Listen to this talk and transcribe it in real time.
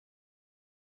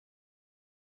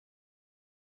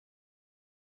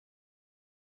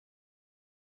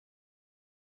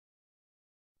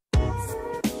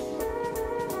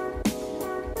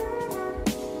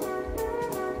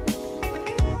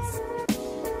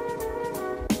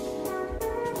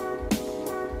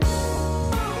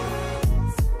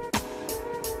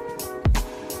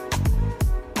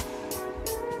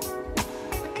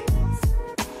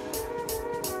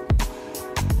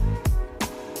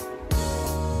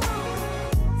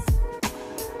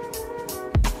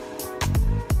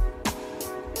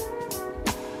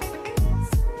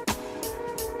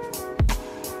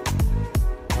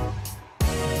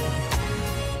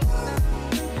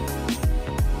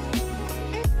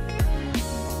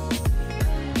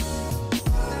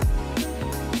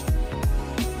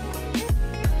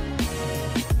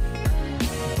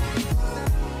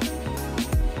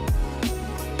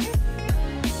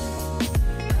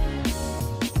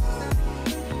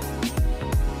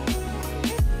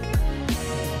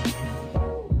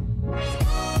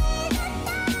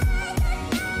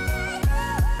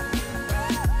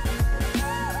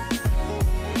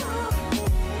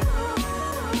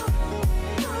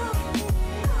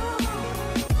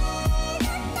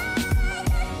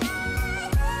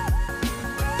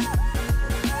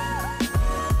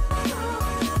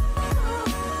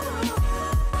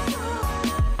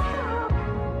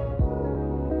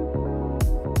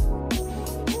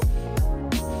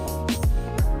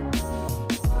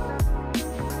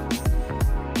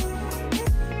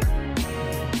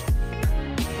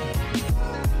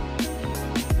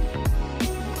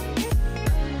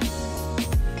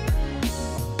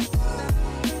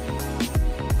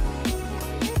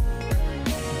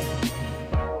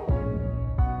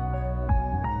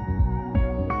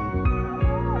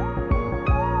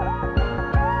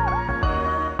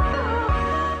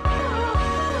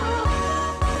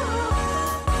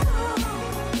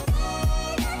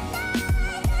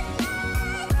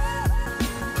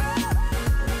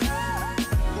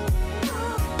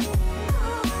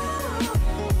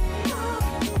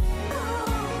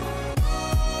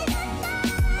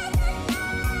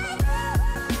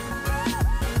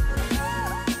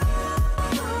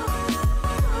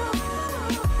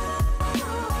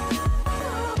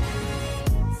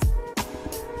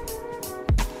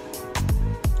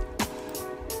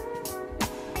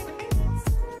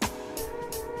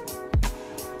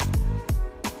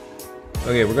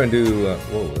Okay, we're gonna do,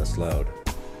 whoa, that's loud.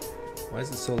 Why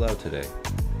is it so loud today?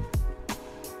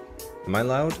 Am I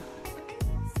loud?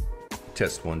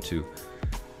 Test 1, 2.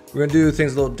 We're gonna do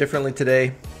things a little differently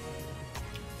today.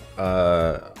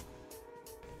 As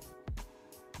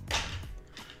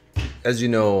you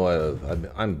know,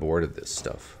 I'm bored of this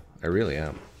stuff. I really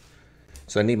am.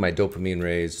 So I need my dopamine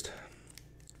raised.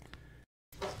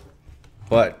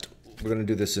 But we're gonna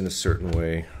do this in a certain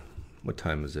way. What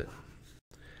time is it?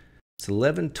 It's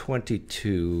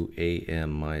 11:22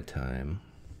 a.m. my time.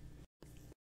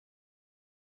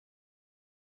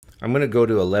 I'm gonna go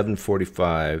to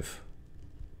 11:45.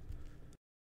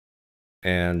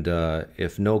 And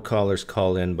if no callers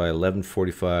call in by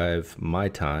 11:45 my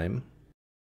time,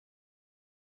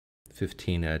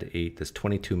 15 at 8, that's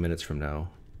 22 minutes from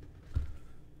now,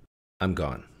 I'm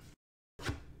gone.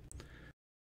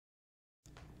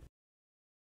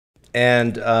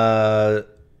 And,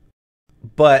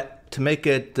 but to make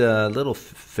it a little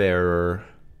fairer,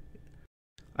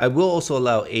 I will also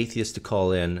allow atheists to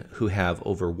call in who have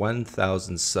over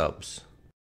 1,000 subs.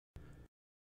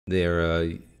 They're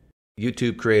a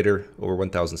YouTube creator, over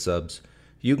 1,000 subs.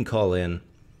 You can call in,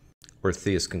 or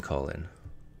theists can call in.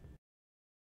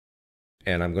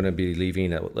 And I'm going to be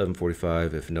leaving at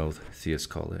 11:45 if no theists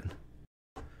call in.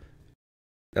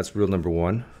 That's rule number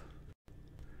 1.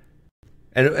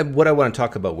 And what I want to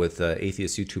talk about with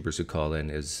atheist YouTubers who call in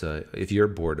is if you're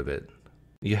bored of it,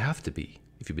 you have to be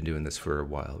if you've been doing this for a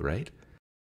while, right?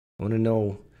 I want to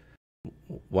know,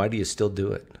 why do you still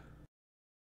do it?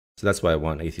 So that's why I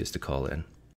want atheists to call in.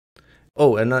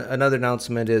 Oh, and another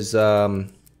announcement is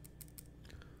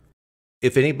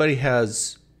if anybody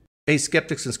has, hey,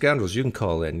 Skeptics and Scoundrels, you can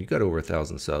call in. You got over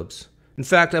 1,000 subs. In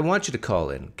fact, I want you to call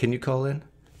in. Can you call in?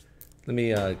 Let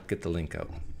me get the link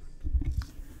out.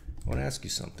 I want to ask you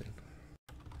something.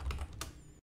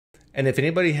 And if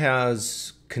anybody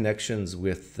has connections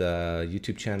with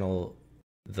YouTube channel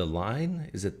The Line,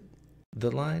 is it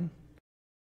The Line?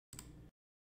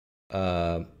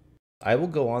 I will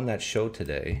go on that show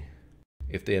today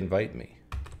if they invite me,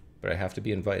 but I have to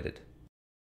be invited.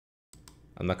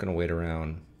 I'm not going to wait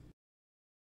around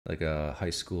like a high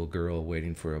school girl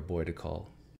waiting for a boy to call.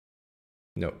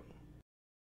 No.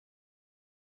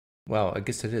 Well, I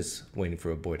guess it is waiting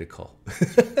for a boy to call.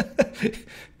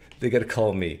 They got to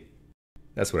call me.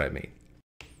 That's what I mean.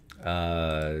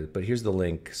 But here's the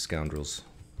link, scoundrels.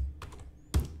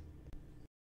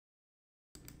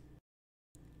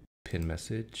 Pin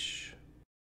message.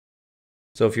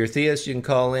 So if you're a theist, you can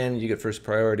call in. You get first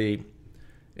priority.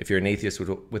 If you're an atheist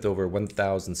with over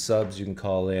 1,000 subs, you can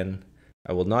call in.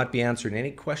 I will not be answering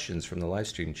any questions from the live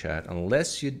stream chat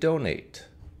unless you donate.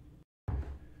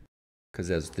 Because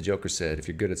as the Joker said, if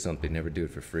you're good at something, never do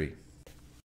it for free.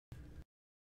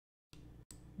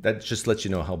 That just lets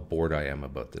you know how bored I am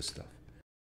about this stuff.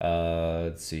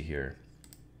 Let's see here.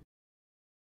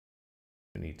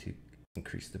 We need to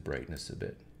increase the brightness a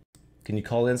bit. Can you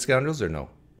call in, scoundrels, or no?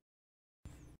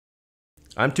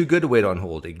 I'm too good to wait on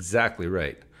hold. Exactly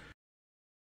right.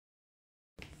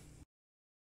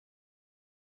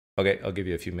 Okay, I'll give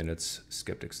you a few minutes,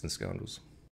 Skeptics and Scoundrels.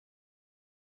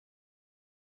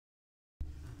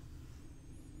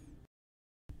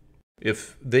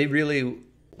 If they really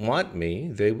want me,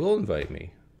 they will invite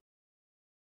me.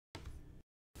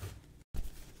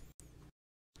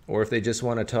 Or if they just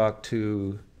want to talk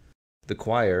to the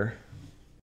choir,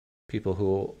 people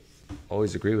who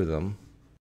always agree with them,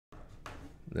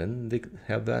 then they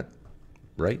have that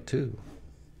right too.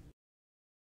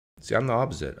 See, I'm the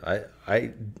opposite.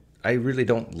 I really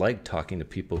don't like talking to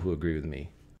people who agree with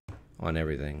me on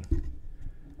everything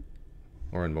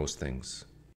or on most things.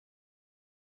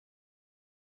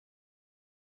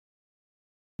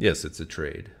 Yes, it's a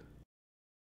trade.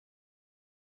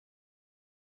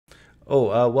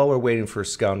 Oh, while we're waiting for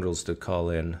scoundrels to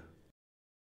call in,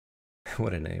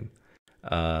 what a name.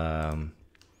 One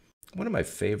of my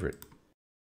favorite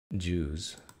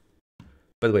Jews.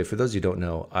 By the way, for those who don't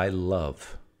know, I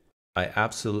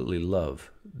absolutely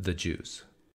love the Jews.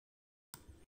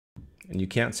 And you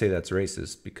can't say that's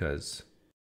racist because,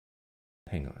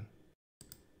 hang on,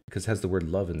 because it has the word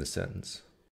love in the sentence.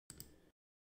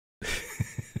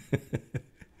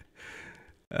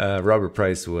 Robert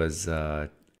Price was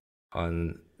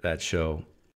on that show.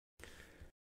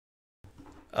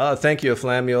 Thank you,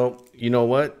 Oflamio. You know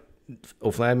what?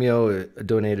 Oflamio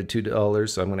donated $2,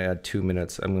 so I'm going to add 2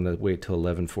 minutes. I'm going to wait till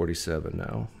 11:47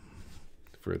 now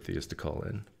for a theist to call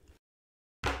in.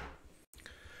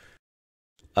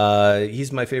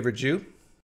 He's my favorite Jew,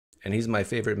 and he's my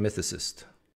favorite mythicist.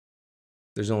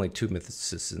 There's only 2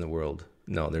 mythicists in the world.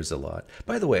 No, there's a lot.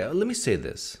 By the way, let me say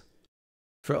this.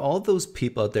 For all those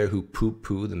people out there who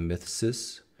poo-poo the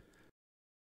mythicists,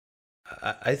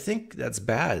 I think that's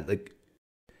bad. Like,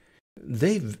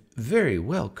 they very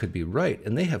well could be right,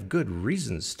 and they have good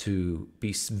reasons to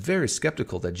be very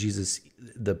skeptical that Jesus,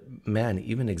 the man,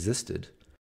 even existed.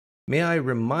 May I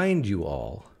remind you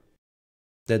all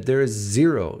that there is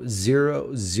zero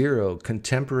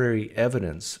contemporary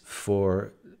evidence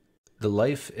for the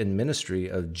life and ministry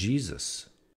of Jesus.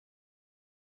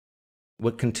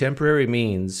 What contemporary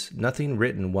means, nothing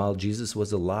written while Jesus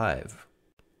was alive.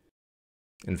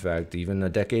 In fact, even a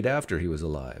decade after he was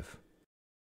alive.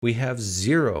 We have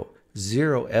zero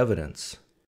evidence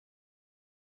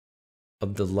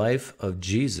of the life of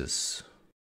Jesus.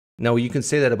 Now, you can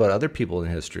say that about other people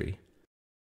in history,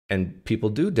 and people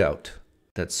do doubt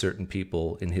that certain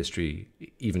people in history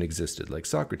even existed, like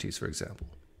Socrates, for example.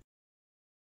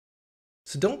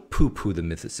 So don't poo-poo the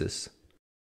mythicists.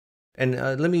 And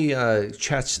let me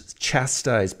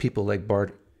chastise people like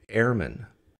Bart Ehrman,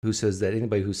 who says that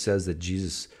anybody who says that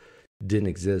Jesus didn't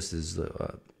exist is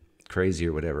crazy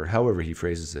or whatever, however he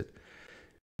phrases it.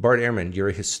 Bart Ehrman, you're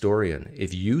a historian.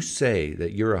 If you say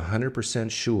that you're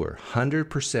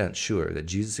 100% sure that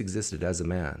Jesus existed as a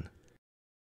man,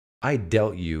 I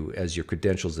doubt you as your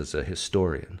credentials as a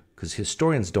historian, because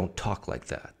historians don't talk like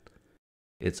that.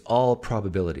 It's all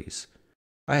probabilities.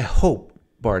 I hope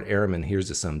Bart Ehrman hears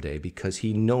this someday, because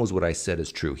he knows what I said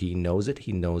is true. He knows it,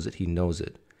 he knows it, he knows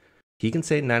it. He can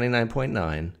say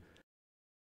 99.9,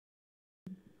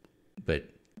 but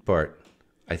Bart,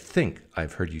 I think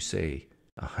I've heard you say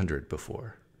 100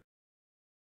 before.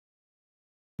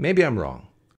 Maybe I'm wrong.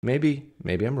 Maybe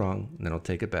I'm wrong, and then I'll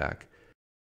take it back.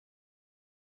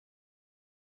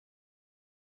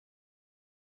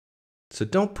 So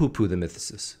don't poo-poo the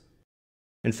mythicists.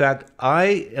 In fact,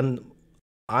 I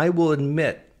will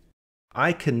admit,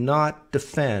 I cannot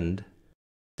defend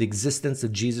the existence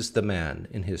of Jesus the man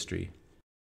in history,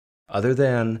 other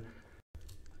than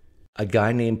a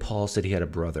guy named Paul said he had a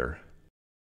brother.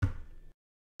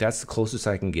 That's the closest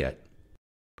I can get.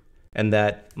 And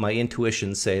that my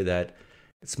intuitions say that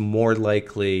it's more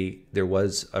likely there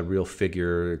was a real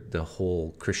figure the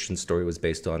whole Christian story was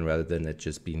based on, rather than it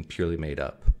just being purely made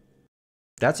up.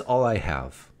 That's all I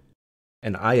have.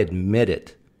 And I admit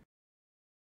it.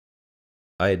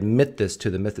 I admit this to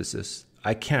the mythicists.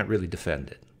 I can't really defend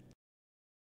it.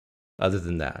 Other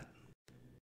than that.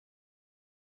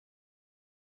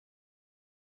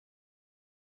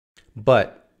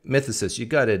 But mythicists, you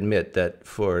got to admit that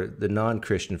for the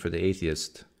non-Christian, for the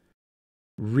atheist,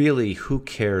 really, who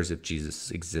cares if Jesus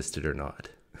existed or not?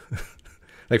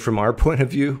 Like, from our point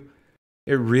of view,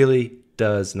 it really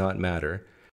does not matter.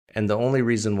 And the only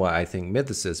reason why I think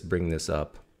mythicists bring this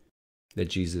up, that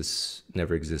Jesus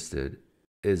never existed,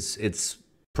 is it's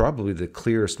probably the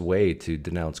clearest way to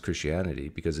denounce Christianity,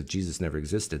 because if Jesus never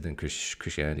existed, then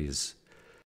Christianity is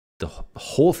the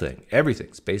whole thing.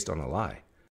 Everything's based on a lie.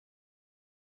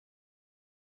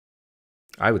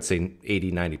 I would say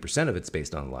 80-90% of it's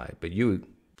based on a lie, but you would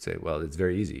say, well, it's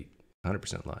very easy,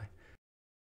 100% lie.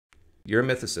 You're a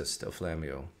mythicist, El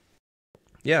Flamio.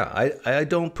 Yeah, I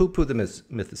don't poo-poo the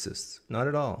mythicists, not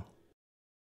at all.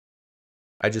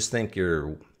 I just think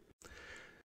you're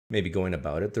maybe going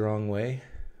about it the wrong way,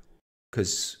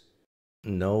 because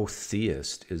no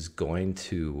theist is going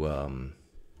to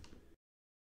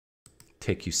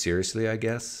take you seriously, I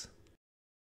guess.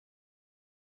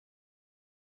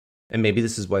 And maybe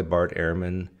this is why Bart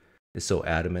Ehrman is so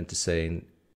adamant to saying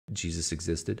Jesus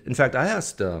existed. In fact, I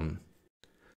asked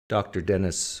Dr.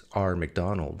 Dennis R.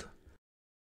 MacDonald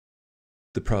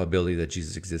the probability that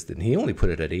Jesus existed, and he only put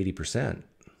it at 80%.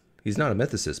 He's not a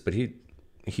mythicist, but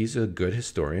he's a good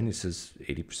historian. He says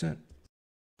 80%.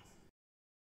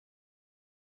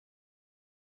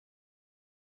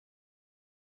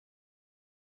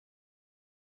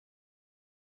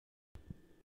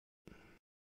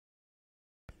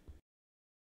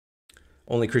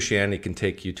 Only Christianity can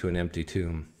take you to an empty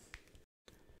tomb.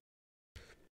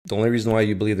 The only reason why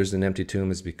you believe there's an empty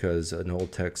tomb is because an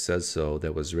old text says so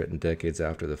that was written decades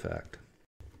after the fact.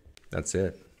 That's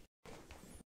it.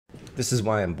 This is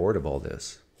why I'm bored of all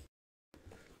this.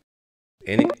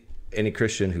 Any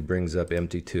Christian who brings up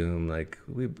empty tomb, like,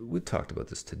 we've talked about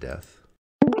this to death.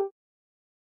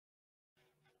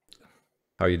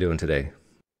 How are you doing today?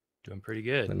 Doing pretty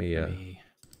good. Let me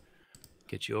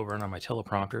get you over on my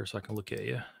teleprompter so I can look at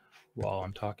you while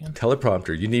I'm talking.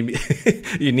 Teleprompter. You need me.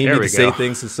 You need me to say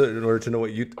things in order to know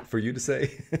for you to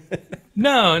say.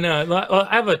 No. Well,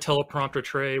 I have a teleprompter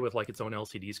tray with like its own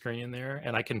LCD screen in there,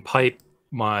 and I can pipe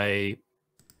my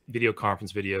video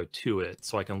conference video to it,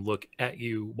 so I can look at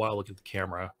you while I look at the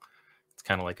camera. It's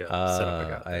kind of like a setup I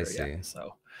got there. I see. Yeah,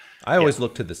 so I always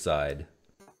look to the side.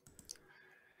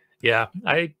 yeah,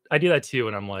 I do that too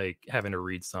when I'm like having to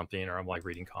read something or I'm like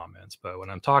reading comments. But when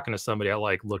I'm talking to somebody, I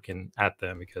like looking at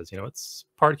them because, you know, it's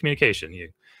part of communication. You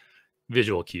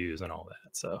visual cues and all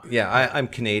that. So Yeah, I'm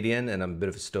Canadian and I'm a bit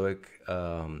of a stoic,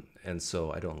 and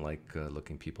so I don't like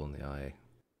looking people in the eye.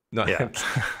 No, yeah.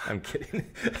 I'm kidding.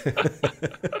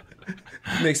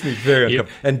 Makes me very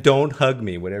uncomfortable. And don't hug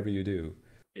me, whatever you do.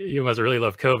 You must really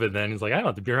love COVID then. He's like, I don't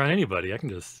have to be around anybody. I can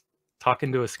just talk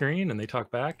into a screen and they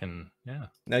talk back, and yeah.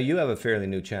 Now you have a fairly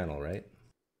new channel, right?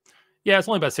 Yeah, it's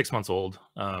only about 6 months old.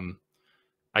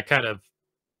 I kind of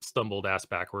stumbled ass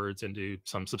backwards into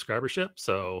some subscribership.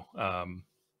 So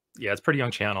yeah, it's a pretty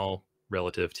young channel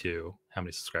relative to how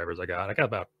many subscribers I got. I got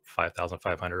about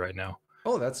 5,500 right now.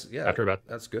 Oh, that's good.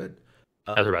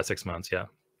 After about 6 months, yeah.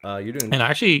 You're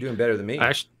doing better than me.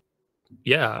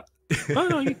 Yeah. Oh,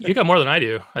 no, you got more than I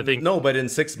do, I think. No, but in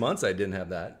 6 months I didn't have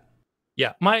that.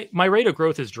 Yeah, my rate of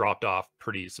growth has dropped off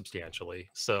pretty substantially.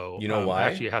 So you know why? I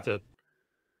actually have to,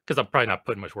 because I'm probably not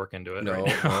putting much work into it. No,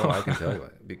 right now. No, I can tell you why.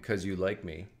 Because you like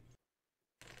me.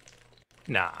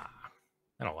 Nah,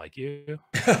 I don't like you.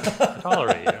 I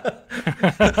tolerate you.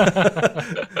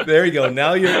 There you go.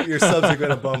 Now your subs are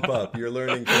going to bump up. You're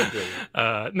learning quickly.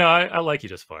 No, I like you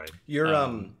just fine. You're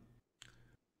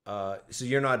so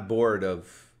you're not bored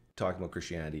of talking about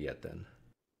Christianity yet, then?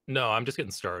 No, I'm just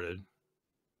getting started.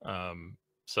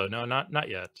 So no, not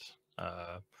yet.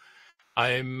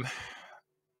 I'm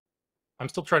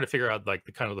still trying to figure out like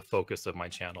the kind of the focus of my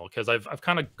channel, because I've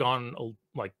kind of gone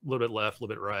like a little bit left, a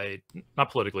little bit right,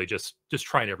 not politically, just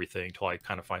trying everything till I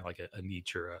kind of find like a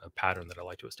niche or a pattern that I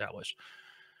like to establish.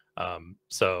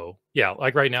 So yeah,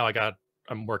 like right now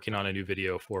I'm working on a new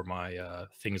video for my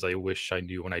things I wish I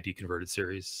knew when I deconverted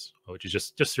series, which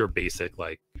is just your basic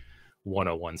like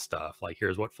 101 stuff. Like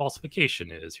here's what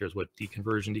falsification is, here's what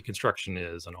deconstruction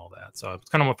is, and all that. So it's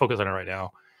kind of what I'm focused on it right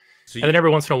now. So and then every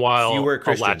once in a while,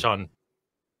 I'll latch on.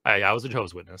 I was a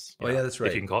Jehovah's Witness. Oh yeah, that's right.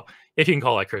 If you can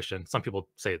call that Christian. Some people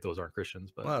say those aren't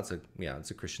Christians, but well, it's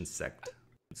a Christian sect.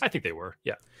 I think they were.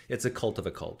 Yeah, it's a cult of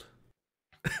a cult.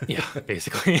 Yeah,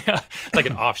 basically, yeah, like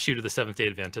an offshoot of the Seventh-day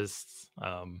Adventists.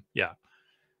 Yeah,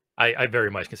 I very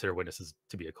much consider Witnesses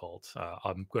to be a cult.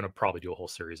 I'm going to probably do a whole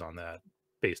series on that,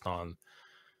 based on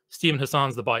Stephen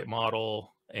Hassan's The Bite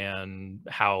model and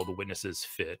how the Witnesses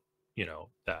fit, you know,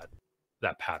 that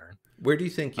pattern. Where do you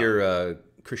think your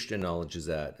Christian knowledge is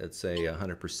at? Let's say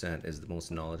 100% is the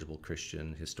most knowledgeable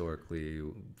Christian historically,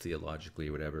 theologically,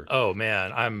 whatever. Oh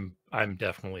man, I'm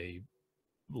definitely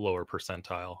lower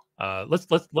percentile. Let's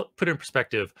put it in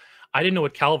perspective. I didn't know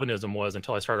what Calvinism was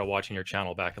until I started watching your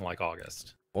channel back in like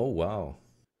August. Oh wow.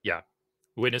 Yeah.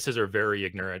 Witnesses are very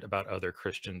ignorant about other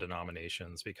Christian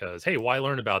denominations because, hey, why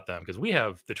learn about them? Because we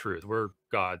have the truth. We're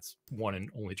God's one and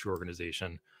only true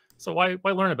organization. So why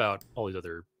learn about all these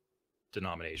other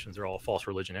denominations? They're all false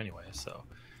religion anyway. So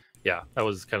yeah, that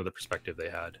was kind of the perspective they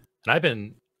had.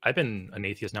 And I've been an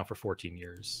atheist now for 14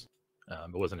 years.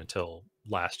 It wasn't until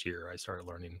last year I started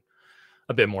learning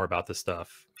a bit more about this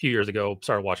stuff. A few years ago,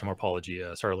 started watching more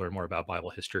Apologia, started learning more about Bible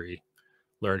history,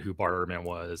 learned who Bart Ehrman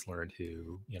was, learned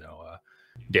who,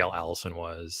 Dale Allison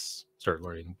was, started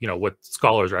learning, what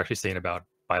scholars are actually saying about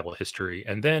Bible history.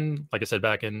 And then, like I said,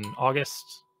 back in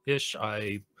August-ish,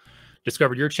 I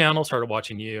discovered your channel, started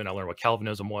watching you, and I learned what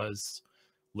Calvinism was,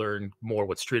 learned more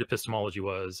what street epistemology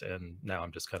was, and now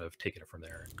I'm just kind of taking it from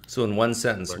there. So in one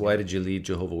sentence, why did you leave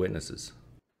Jehovah's Witnesses?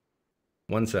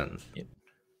 One sentence.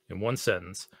 In one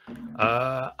sentence.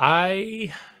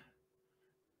 I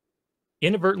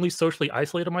inadvertently socially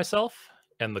isolated myself,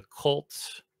 and the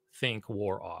cult think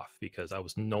wore off because I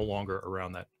was no longer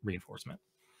around that reinforcement.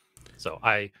 So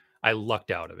I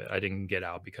lucked out of it. I didn't get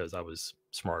out because I was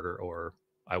smarter or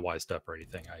I wised up or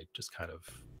anything. I just kind of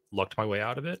lucked my way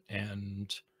out of it,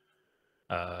 and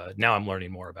now I'm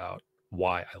learning more about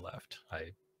why I left.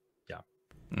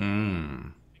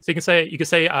 So you can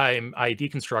say I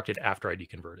deconstructed after I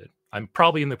deconverted. I'm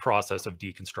probably in the process of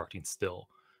deconstructing still,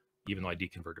 even though I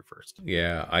deconverted first.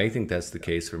 Yeah, I think that's the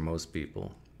case for most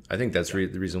people. I think that's the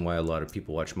reason why a lot of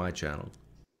people watch my channel.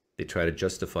 They try to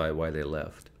justify why they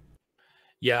left.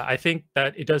 Yeah, I think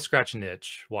that it does scratch an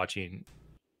itch watching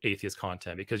atheist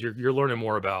content because you're learning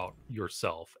more about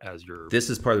yourself as your. This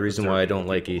is part of the reason why I don't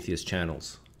like atheist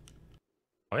channels.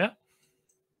 Oh yeah.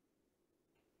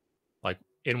 Like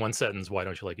in one sentence, why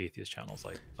don't you like atheist channels?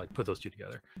 Like put those two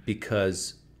together.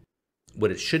 Because what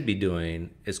it should be doing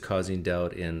is causing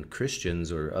doubt in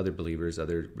Christians or other believers,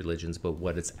 other religions, but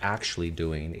what it's actually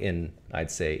doing in,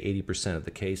 I'd say, 80% of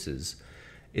the cases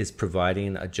is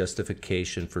providing a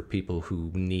justification for people who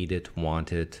need it,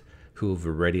 want it, who've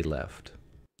already left.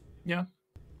 Yeah,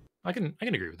 I can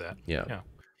agree with that. Yeah. Yeah.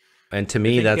 And to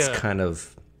me, think, that's kind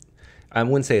of, I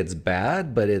wouldn't say it's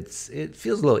bad, but it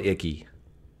feels a little icky.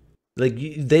 Like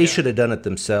they should have done it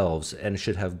themselves and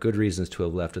should have good reasons to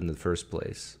have left in the first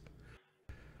place.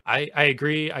 I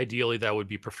agree. Ideally, that would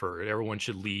be preferred. Everyone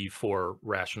should leave for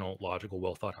rational, logical,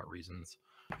 well thought out reasons.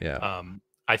 Yeah.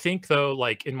 I think, though,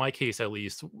 like in my case, at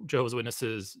least, Jehovah's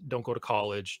Witnesses don't go to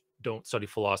college, don't study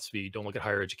philosophy, don't look at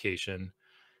higher education.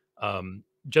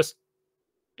 Just,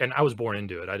 and I was born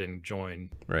into it. I didn't join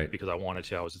because I wanted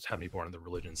to. I was just having to be born in the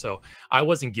religion. So I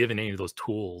wasn't given any of those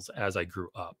tools as I grew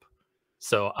up.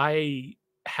 So I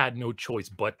had no choice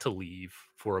but to leave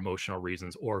for emotional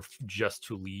reasons, or just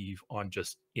to leave on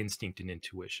just instinct and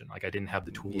intuition. Like I didn't have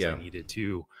the tools I needed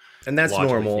to. And that's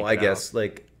normal, I guess.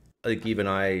 Like even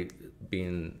I,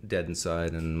 being dead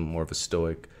inside and more of a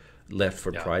stoic, left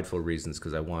for prideful reasons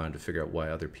because I wanted to figure out why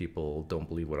other people don't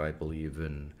believe what I believe,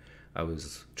 and I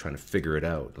was trying to figure it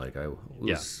out. Like it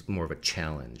was more of a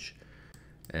challenge.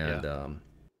 And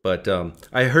but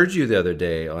I heard you the other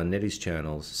day on Nitty's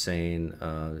channel saying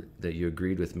that you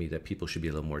agreed with me that people should be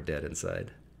a little more dead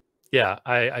inside. Yeah,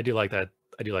 I do like that.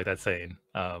 I do like that saying.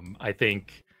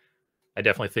 I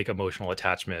definitely think emotional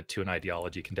attachment to an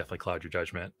ideology can definitely cloud your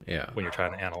judgment. Yeah, when you're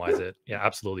trying to analyze it. Yeah,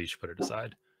 absolutely, you should put it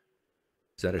aside.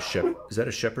 Is that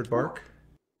a shepherd bark?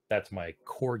 That's my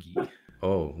corgi.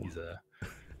 Oh, he's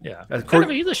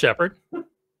he's a shepherd.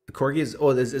 The corgi is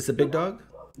is a big dog.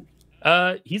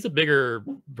 He's a bigger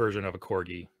version of a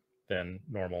corgi than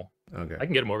normal. Okay, I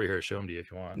can get him over here to show him to you if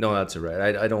you want. No, that's all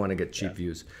right. I don't want to get cheap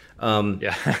views.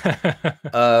 Yeah.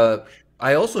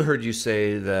 I also heard you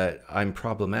say that I'm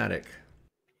problematic.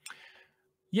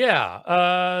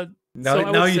 Yeah.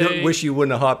 Now you don't wish you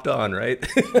wouldn't have hopped on, right?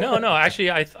 No. Actually,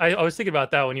 I was thinking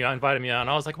about that when you invited me on.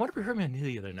 I was like, what if we heard me on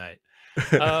the other night?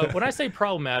 When I say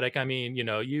problematic, I mean,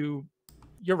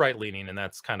 you're right leaning, and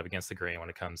that's kind of against the grain when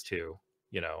it comes to,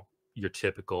 your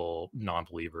typical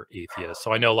non-believer atheist.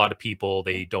 So I know a lot of people,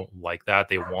 they don't like that.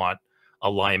 They want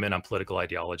alignment on political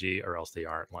ideology, or else they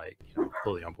aren't like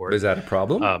fully on board. Is that a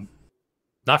problem?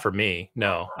 Not for me.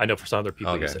 No, I know for some other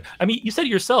people. Okay. I mean, you said it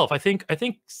yourself. I think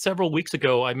several weeks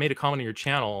ago, I made a comment on your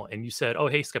channel and you said, "Oh,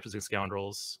 hey, skeptics and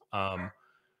scoundrels."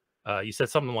 You said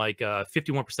something like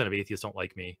 51% of atheists don't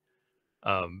like me.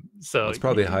 So it's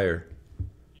probably higher.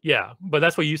 Yeah, but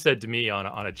that's what you said to me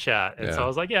on a chat, and so I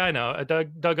was like, "Yeah, I know."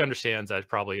 Doug understands that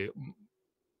probably,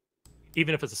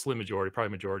 even if it's a slim majority, probably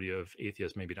majority of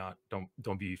atheists maybe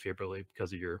don't view you favorably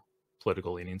because of your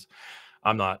political leanings.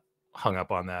 I'm not hung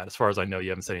up on that. As far as I know, you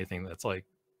haven't said anything that's like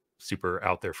super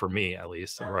out there for me, at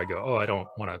least, where I go, "Oh, I don't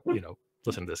want to,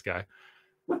 listen to this guy."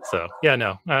 So yeah,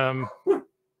 no,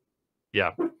 yeah.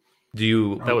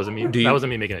 That wasn't me. That wasn't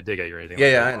me making a dig at you or anything.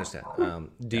 Yeah, I understand.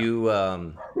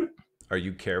 Are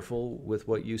you careful with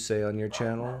what you say on your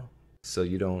channel so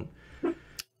you don't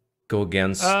go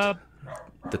against the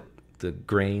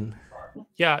grain?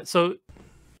 Yeah. So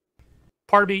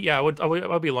part of me, I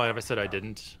would be lying if I said I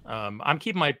didn't. I'm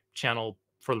keeping my channel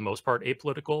for the most part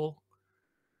apolitical,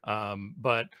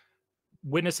 but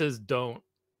witnesses don't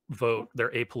vote.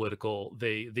 They're apolitical.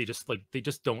 They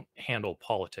just don't handle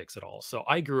politics at all. So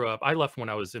I left when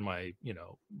I was in my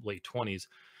late 20s.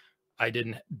 I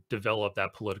didn't develop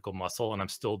that political muscle, and I'm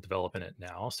still developing it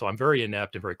now. So I'm very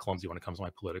inept and very clumsy when it comes to my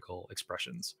political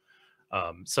expressions.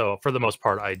 So for the most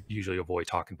part, I usually avoid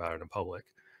talking about it in public.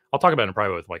 I'll talk about it in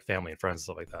private with like family and friends and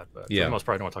stuff like that. But for the most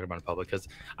part, I don't want to talk about it in public because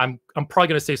I'm probably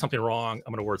going to say something wrong.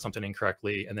 I'm going to word something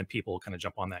incorrectly, and then people kind of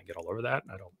jump on that and get all over that.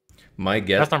 And I don't. My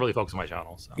guess. That's not really focused on my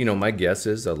channel. So. My guess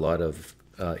is a lot of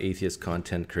atheist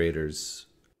content creators,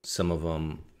 some of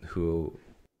them who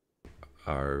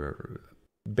are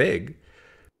big,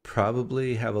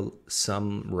 probably have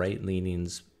some right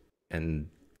leanings, and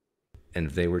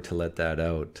if they were to let that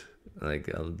out, like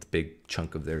a big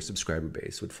chunk of their subscriber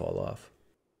base would fall off.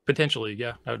 Potentially,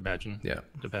 yeah, I would imagine. Yeah,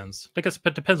 depends. Because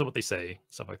it depends on what they say,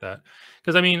 stuff like that.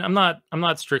 Because I mean, I'm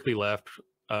not strictly left.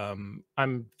 I'm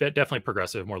definitely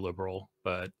progressive, more liberal,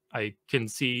 but I can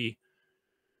see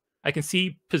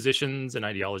positions and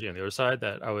ideology on the other side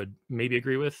that I would maybe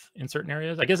agree with in certain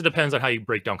areas. I guess it depends on how you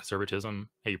break down conservatism,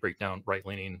 how you break down right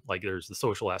leaning. Like there's the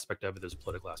social aspect of it, there's a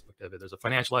political aspect of it, there's a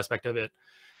financial aspect of it.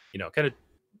 Kind of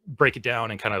break it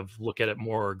down and kind of look at it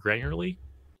more granularly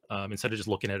instead of just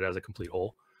looking at it as a complete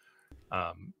whole.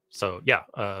 So yeah,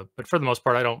 but for the most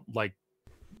part, I don't like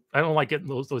getting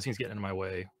those things getting in my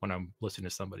way when I'm listening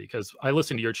to somebody, because I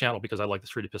listen to your channel because I like the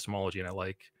street epistemology and I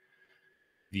like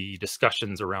the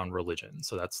discussions around religion.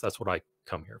 So that's what I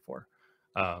come here for.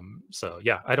 So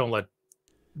yeah, I don't let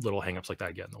little hangups like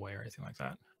that get in the way or anything like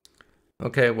that.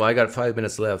 Okay, well, I got 5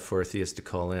 minutes left for a theist to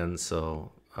call in,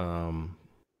 so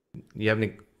you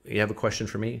have a question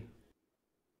for me?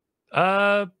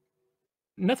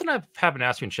 Nothing I haven't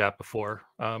asked you in chat before.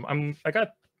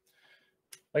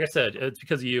 Like I said, it's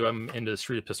because of you. I'm into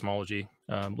street epistemology,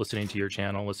 listening to your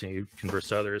channel, listening to you converse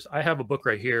to others. I have a book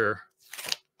right here,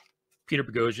 Peter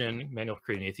Boghossian, Manual for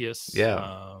Creating Atheists,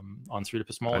 on street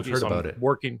epistemology. I've heard about it.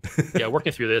 Working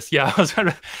through this. Yeah, I was trying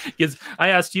to, because I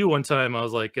asked you one time, I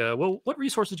was like, well, what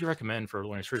resources do you recommend for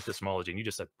learning street epistemology? And you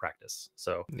just said practice.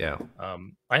 So yeah,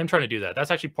 I am trying to do that.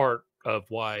 That's actually part of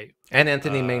why. And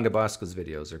Anthony Mangabosco's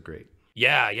videos are great.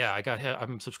 Yeah,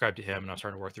 I'm subscribed to him, and I'm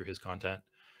starting to work through his content.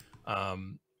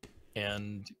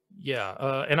 And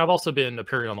I've also been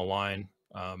appearing on the line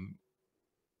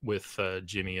with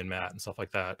Jimmy and Matt and stuff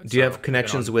like that. Do you have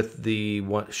connections with the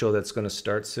one show that's going to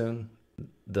start soon?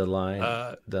 The line,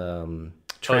 the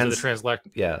Translect.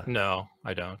 Yeah. No,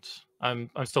 I don't. I'm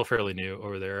still fairly new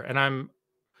over there, and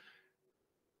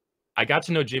I got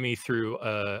to know Jimmy through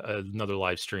another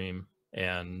live stream,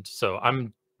 and so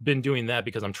I'm been doing that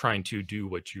because I'm trying to do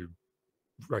what you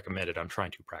recommended. I'm trying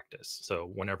to practice.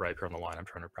 So whenever I appear on the line, I'm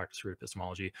trying to practice street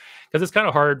epistemology, because it's kind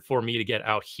of hard for me to get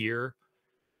out here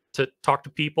to talk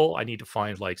to people. I need to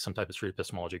find like some type of street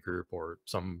epistemology group or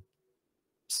some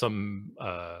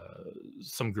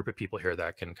group of people here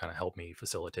that can kind of help me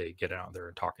facilitate getting out there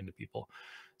and talking to people.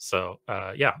 So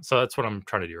so that's what I'm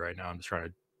trying to do right now. I'm just trying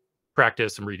to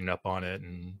practice and reading up on it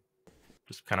and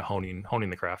just kind of honing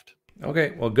the craft.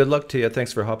 Okay, well, good luck to you.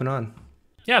 Thanks for hopping on.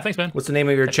 Yeah, thanks, man. What's the name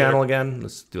of your channel again?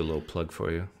 Let's do a little plug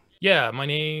for you. Yeah,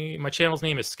 my channel's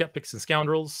name is Skeptics and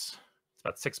Scoundrels. It's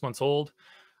about 6 months old.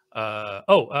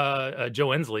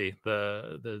 Joe Ensley,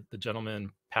 the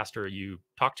gentleman pastor you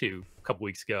talked to a couple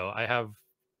weeks ago, I have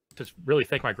to really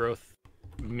thank my growth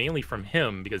mainly from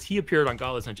him, because he appeared on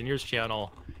Godless Engineer's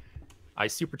channel. I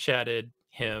super chatted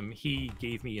him. He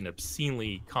gave me an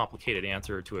obscenely complicated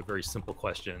answer to a very simple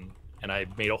question, and I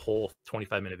made a whole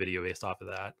 25-minute video based off of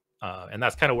that. And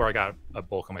that's kind of where I got a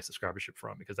bulk of my subscribership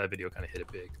from, because that video kind of hit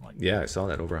it big. Like, yeah, I saw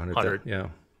that, over 100,000. Yeah,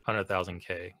 100,000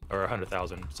 or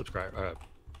 100,000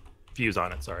 views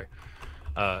on it. Sorry.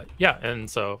 And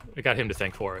so I got him to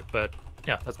thank for it. But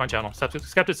yeah, that's my channel,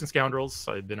 Skeptics and Scoundrels.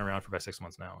 I've been around for about 6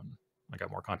 months now, and I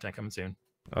got more content coming soon.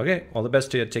 Okay, all the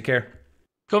best to you. Take care.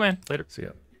 Cool, man. Later. See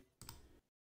ya.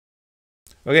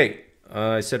 Okay,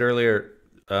 I said earlier,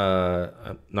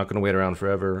 I'm not going to wait around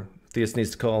forever. Theist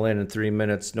needs to call in 3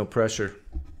 minutes, no pressure.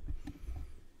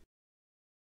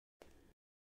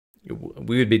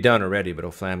 We would be done already, but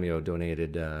Oflamio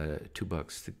donated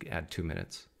 $2 to add 2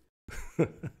 minutes.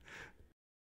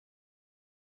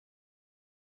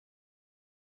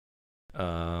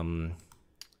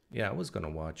 Yeah, I was going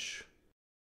to watch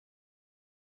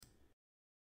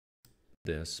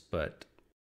this, but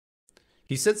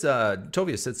he says,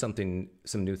 Tovia said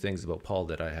some new things about Paul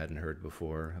that I hadn't heard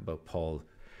before, about Paul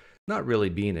not really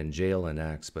being in jail in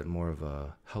Acts, but more of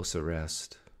a house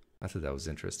arrest. I thought that was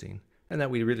interesting. And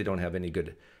that we really don't have any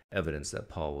good evidence that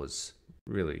Paul was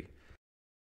really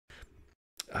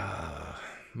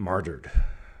martyred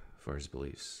for his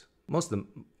beliefs. Most of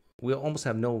them, we almost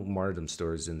have no martyrdom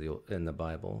stories in the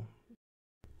Bible.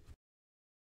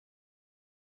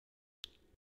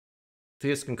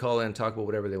 Theists can call in and talk about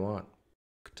whatever they want.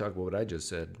 Talk about what I just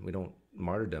said.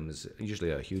 Martyrdom is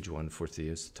usually a huge one for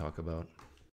theists to talk about.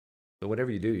 But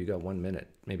whatever you do, you got 1 minute,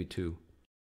 maybe 2.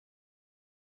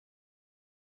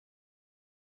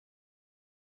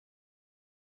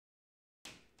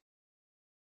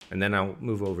 And then I'll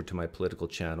move over to my political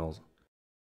channel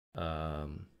after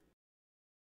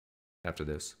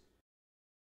this.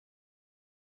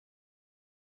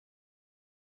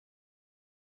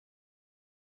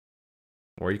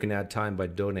 Or you can add time by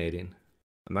donating.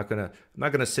 I'm not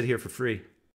gonna sit here for free.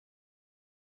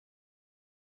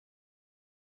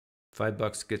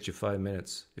 $5 gets you 5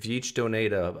 minutes. If you each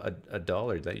donate a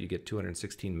dollar, that you get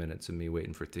 216 minutes of me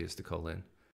waiting for Theist to call in.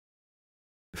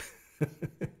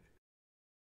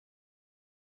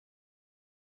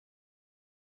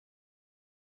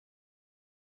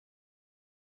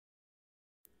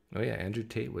 Oh yeah, Andrew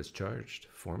Tate was charged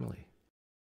formally.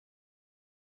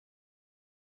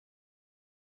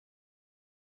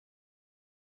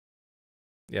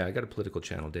 Yeah, I got a political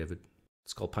channel, David.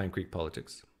 It's called PineCreek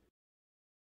Politics.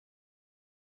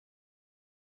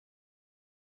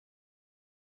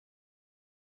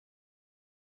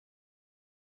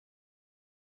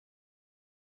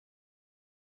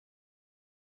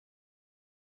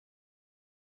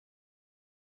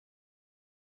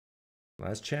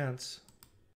 Last chance.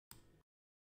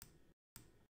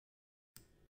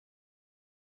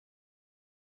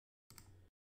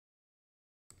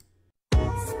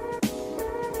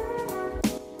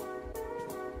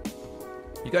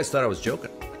 You guys thought I was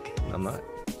joking. I'm not.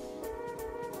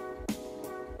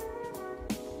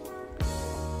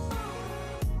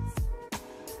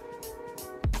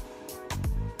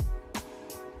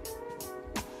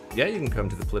 Yeah, you can come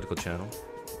to the political channel.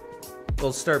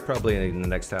 We'll start probably in the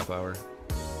next half hour.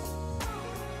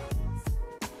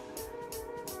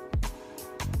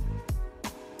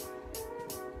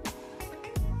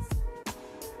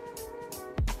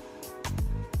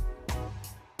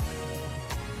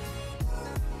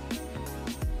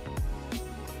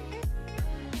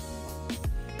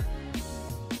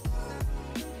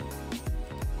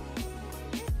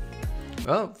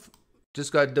 Well,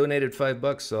 just got donated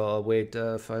 $5, so I'll wait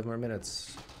 5 more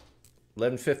minutes.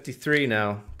 11:53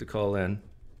 now to call in.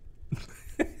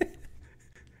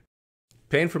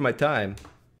 Paying for my time.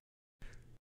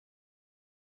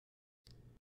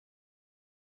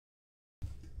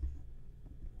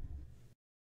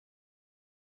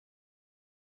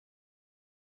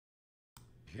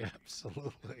 Yeah,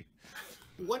 absolutely.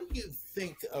 What do you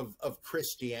think of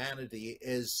Christianity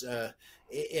is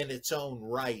in its own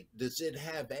right? Does it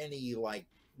have any like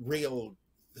real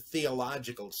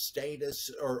theological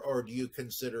status, or do you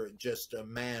consider it just a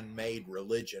man-made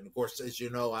religion? Of course, as you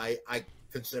know, I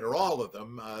consider all of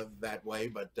them that way,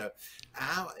 but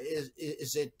how is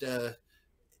it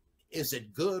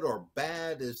good or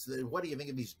bad? What do you think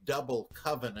of these double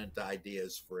covenant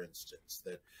ideas, for instance,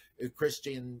 that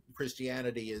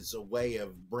Christianity is a way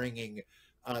of bringing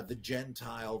the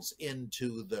Gentiles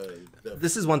into the...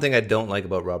 This is one thing I don't like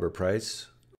about Robert Price.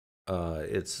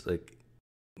 It's like,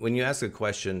 when you ask a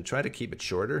question, try to keep it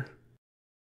shorter.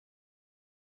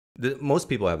 Most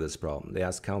people have this problem. They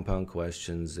ask compound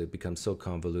questions. It becomes so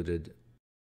convoluted.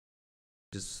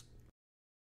 Just,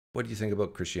 what do you think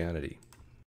about Christianity?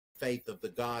 Faith of the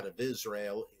God of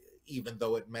Israel, even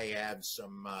though it may have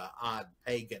some odd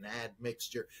pagan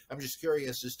admixture. I'm just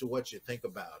curious as to what you think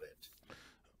about it.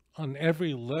 On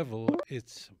every level,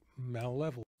 it's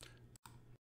malevolent.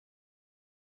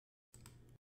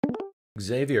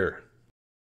 Xavier,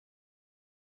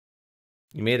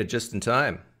 you made it just in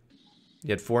time. You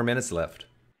had 4 minutes left.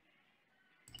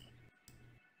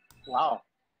 Wow.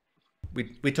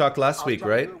 We talked last week,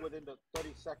 right? Within the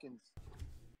 30 seconds.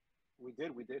 We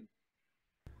did.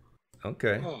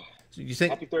 Okay. So you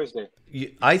think? Happy Thursday.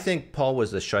 I think Paul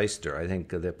was a shyster. I think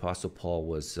the Apostle Paul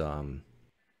was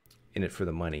in it for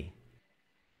the money.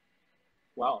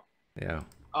 Wow. Yeah.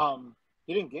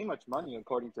 He didn't gain much money,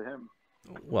 according to him.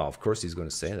 Well, of course he's going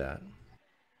to say that.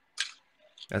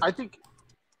 I think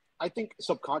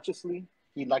subconsciously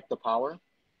he liked the power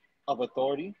of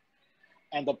authority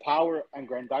and the power and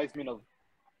aggrandizement of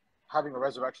having a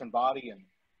resurrection body and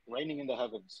reigning in the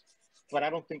heavens. But I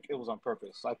don't think it was on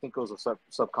purpose. I think it was a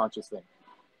subconscious thing.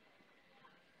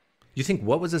 You think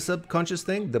what was a subconscious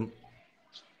thing? The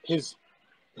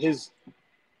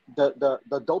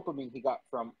dopamine he got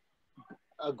from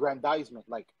aggrandizement,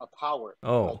 like a power.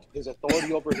 Oh. Like his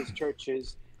authority over his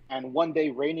churches, and one day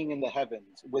reigning in the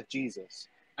heavens with Jesus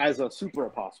as a super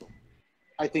apostle.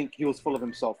 I think he was full of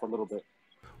himself a little bit.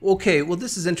 Okay, well,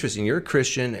 this is interesting. You're a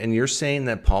Christian, and you're saying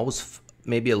that Paul was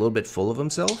maybe a little bit full of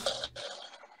himself?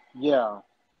 Yeah.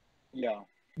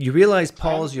 You realize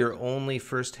Paul's your only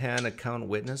first-hand account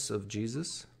witness of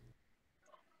Jesus?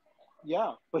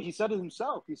 Yeah, but he said it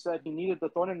himself. He said he needed the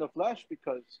thorn in the flesh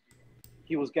because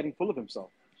he was getting full of himself.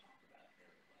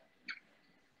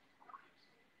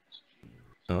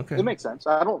 Okay. It makes sense.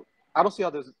 I don't see how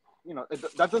there's,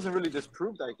 that doesn't really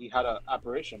disprove that he had an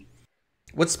apparition.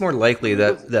 What's more likely,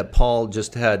 that Paul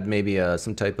just had maybe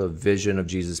some type of vision of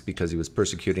Jesus because he was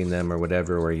persecuting them or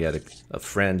whatever, or he had a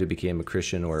friend who became a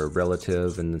Christian or a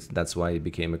relative and that's why he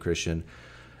became a Christian,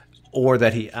 or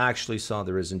that he actually saw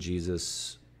the risen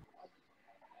Jesus,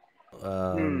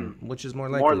 which is more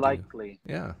likely? More likely.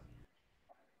 Yeah.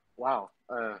 Wow.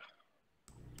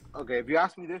 Okay, if you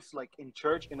ask me this, like in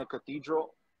church, in a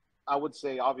cathedral, I would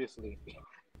say obviously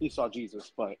he saw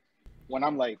Jesus. But when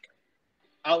I'm like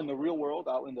out in the real world,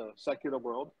 out in the secular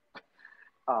world,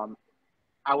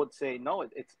 I would say no.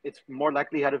 It's more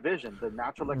likely he had a vision. The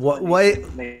natural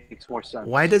explanation makes more sense.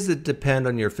 Why does it depend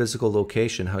on your physical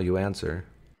location how you answer?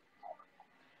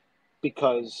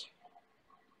 Because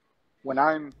when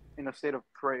I'm in a state of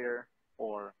prayer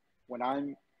or when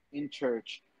I'm in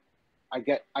church,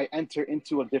 I enter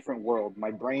into a different world.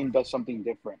 My brain does something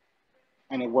different,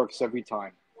 and it works every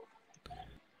time.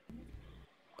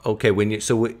 Okay, when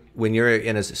you're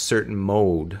in a certain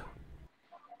mode,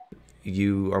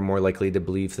 you are more likely to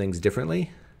believe things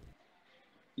differently?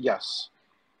 Yes.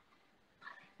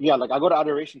 Yeah, like I go to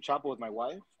Adoration Chapel with my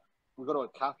wife. We go to a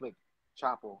Catholic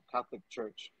chapel, Catholic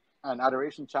church. And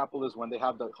Adoration Chapel is when they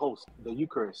have the host, the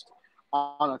Eucharist,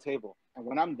 on a table. And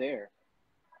when I'm there,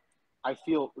 I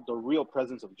feel the real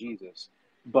presence of Jesus.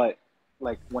 But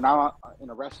like when I'm in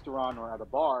a restaurant or at a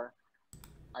bar,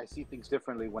 I see things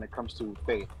differently when it comes to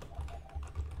faith.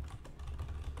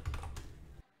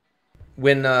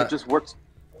 When It just works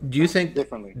do you think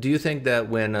differently. do you think that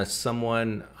when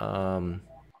someone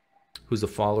who's a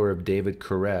follower of David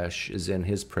Koresh is in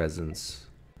his presence,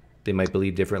 they might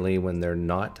believe differently when they're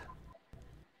not?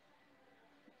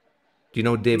 Do you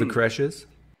know who David Koresh is?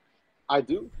 I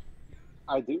do.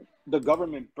 The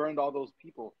government burned all those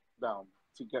people down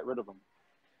to get rid of them.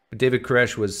 David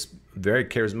Koresh was very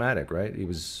charismatic, right?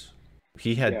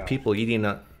 He had people eating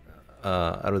out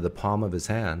of the palm of his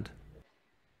hand.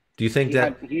 Do you think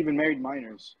he even married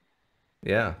minors?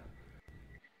 Yeah.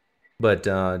 But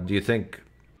do you think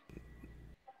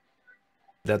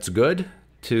that's good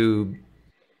to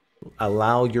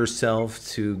allow yourself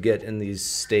to get in these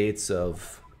states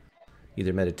of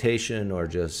either meditation or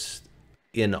just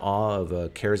in awe of a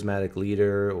charismatic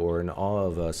leader or in awe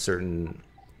of a certain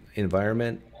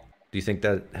environment? Do you think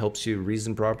that helps you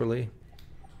reason properly?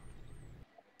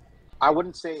 I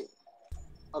wouldn't say.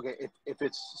 Okay, if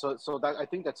it's so that I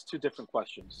think that's two different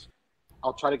questions.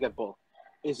 I'll try to get both.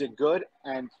 Is it good,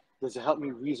 and does it help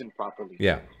me reason properly?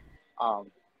 Yeah.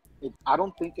 I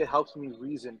don't think it helps me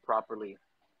reason properly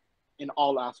in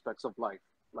all aspects of life,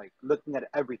 like looking at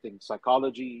everything,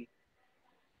 psychology,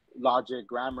 logic,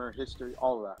 grammar, history,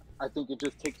 all of that. I think it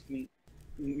just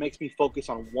makes me focus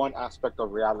on one aspect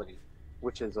of reality,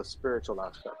 which is a spiritual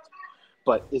aspect.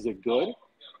 But is it good?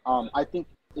 I think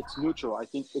it's neutral. I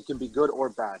think it can be good or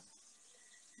bad,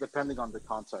 depending on the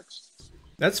context.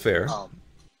 That's fair.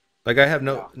 Like I have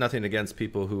nothing against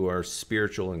people who are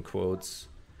spiritual in quotes,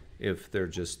 if they're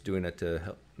just doing it to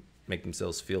help make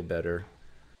themselves feel better.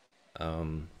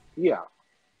 Yeah.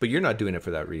 But you're not doing it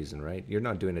for that reason, right? You're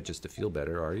not doing it just to feel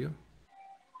better, are you?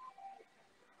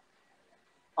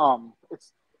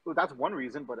 That's one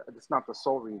reason, but it's not the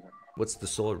sole reason. What's the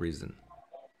sole reason?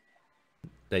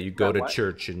 That you go to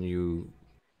church and you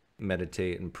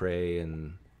meditate and pray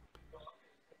and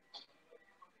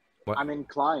what? I'm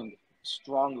inclined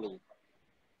strongly.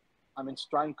 I'm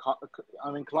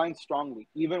inclined strongly,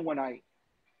 even when I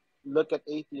look at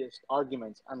atheist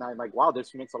arguments and I'm like, wow,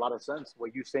 this makes a lot of sense.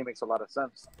 What you say makes a lot of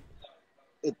sense.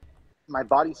 My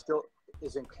body still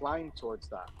is inclined towards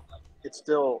that. It's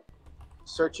still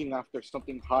searching after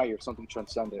something higher, something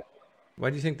transcendent. Why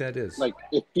do you think that is? Like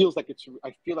I feel like it's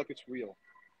real.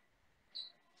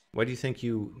 Why do you think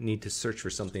you need to search for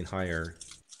something higher?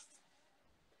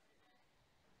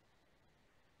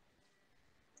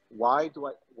 Why?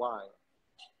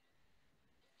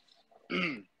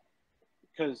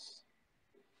 Because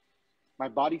my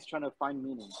body's trying to find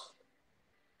meaning.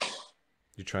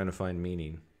 You're trying to find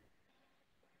meaning.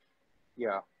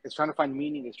 Yeah, it's trying to find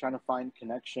meaning. It's trying to find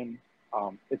connection.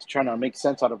 It's trying to make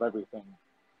sense out of everything.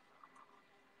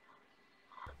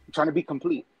 I'm trying to be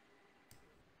complete.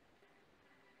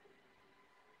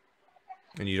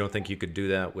 And you don't think you could do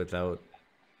that without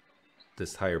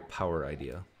this higher power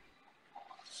idea?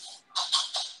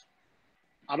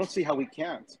 I don't see how we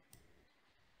can't.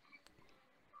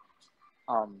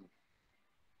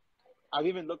 I've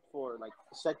even looked for like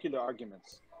secular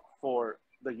arguments for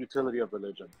the utility of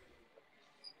religion,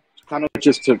 kind of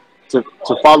just to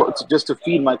follow, just to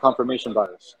feed my confirmation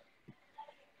bias.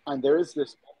 And there is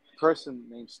this person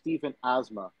named Stephen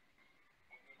Asma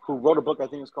who wrote a book. I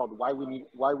think it's called "Why We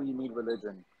Need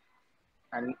Religion,"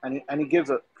 and he gives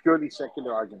a purely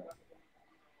secular argument.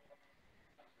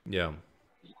 Yeah.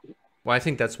 Well, I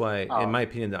think that's why, in my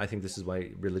opinion, I think this is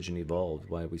why religion evolved,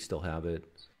 why we still have it,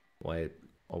 why it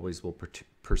always will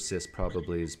persist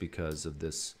probably is because of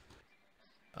this.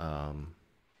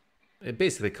 It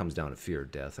basically comes down to fear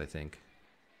of death, I think.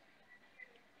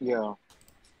 Yeah.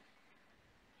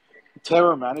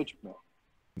 Terror management.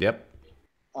 Yep.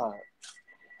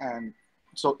 And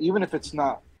so even if it's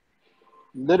not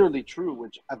literally true,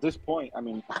 which at this point, I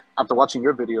mean, after watching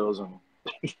your videos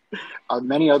and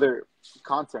many other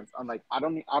content, I'm like, I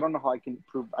don't know how I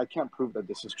can't prove that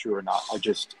this is true or not. I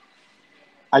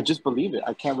just believe it.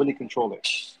 I can't really control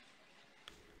it.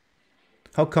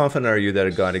 How confident are you that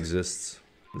a God exists?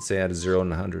 Let's say out of 0 and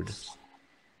 100.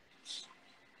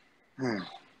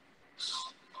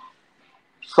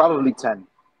 Probably 10.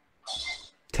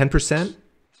 10%?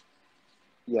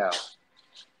 Yeah.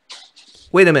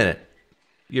 Wait a minute.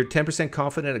 You're 10%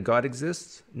 confident a God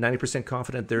exists? 90%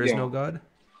 confident there is no God?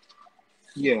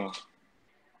 Yeah.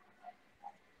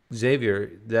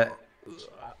 Xavier,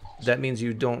 that means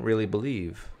you don't really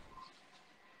believe.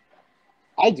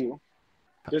 I do.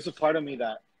 There's a part of me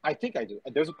that I think I do.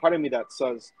 There's a part of me that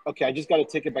says, okay, I just got to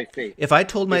take it by faith. If I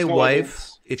told my There's no wife,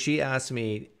 evidence. if she asked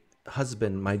me,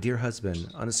 husband, my dear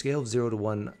husband, on a scale of 0 to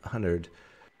 100,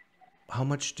 how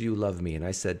much do you love me? And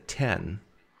I said 10%.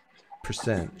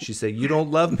 She said, you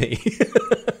don't love me.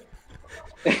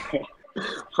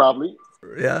 Probably.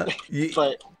 Yeah.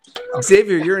 But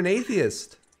Xavier, you're an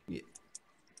atheist.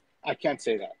 I can't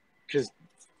say that because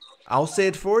I'll say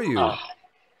it for you.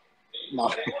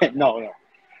 no, no.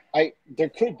 There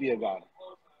could be a God.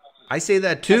 I say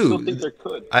that I too. still think there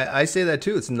could. I say that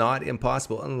too. It's not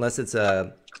impossible unless it's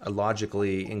a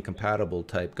logically incompatible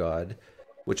type God,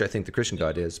 which I think the Christian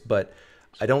God is. But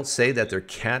I don't say that there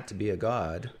can't be a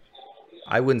God.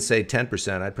 I wouldn't say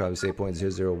 10%. I'd probably say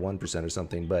 0.001% or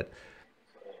something. But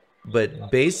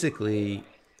basically,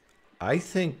 I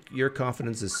think your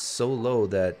confidence is so low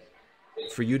that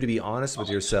for you to be honest with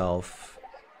yourself,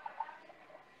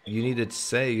 you need to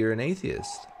say you're an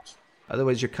atheist.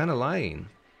 Otherwise, you're kind of lying.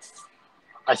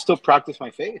 I still practice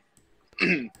my faith.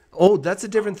 Oh, that's a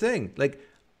different thing. Like,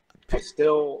 I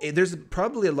still. there's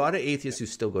probably a lot of atheists who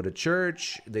still go to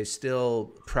church. They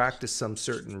still practice some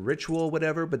certain ritual,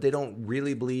 whatever, but they don't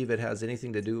really believe it has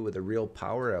anything to do with a real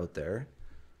power out there.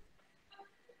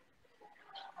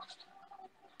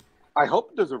 I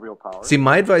hope there's a real power. See,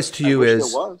 my advice to you wish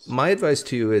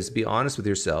there was. Be honest with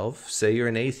yourself. Say you're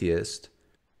an atheist,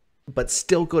 but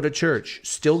still go to church.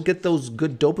 Still get those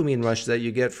good dopamine rushes that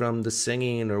you get from the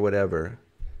singing or whatever.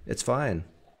 It's fine.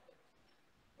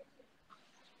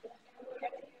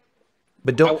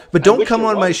 But don't wish come there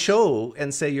on my was. show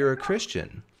and say you're a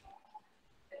Christian.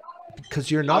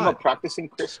 Because you're I'm a not. practicing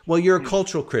Christian. Well, you're a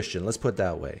cultural Christian. Let's put it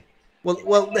that way.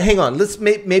 Well, hang on.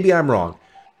 Maybe I'm wrong.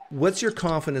 What's your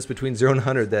confidence between 0 and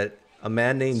 100 that a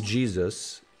man named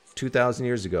Jesus 2,000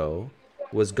 years ago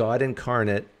was God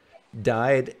incarnate,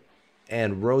 died,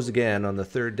 and rose again on the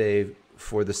third day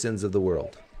for the sins of the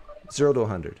world? 0 to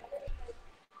 100.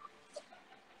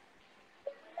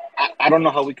 I don't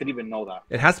know how we could even know that.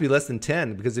 It has to be less than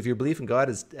 10, because if your belief in God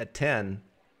is at 10,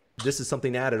 this is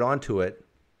something added onto it.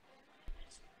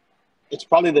 It's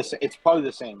probably the same. It's probably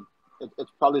the same.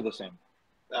 It's probably the same.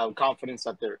 Confidence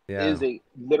that there is a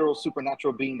literal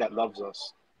supernatural being that loves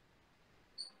us.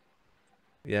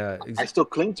 Yeah. I still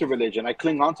cling to religion. I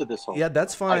cling on to this hope. Yeah,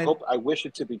 that's fine. I wish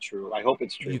it to be true. I hope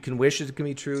it's true. You can wish it can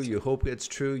be true. You hope it's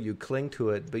true. You cling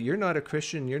to it. But you're not a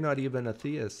Christian. You're not even a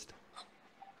theist.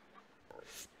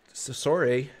 So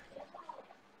sorry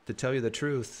to tell you the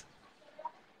truth.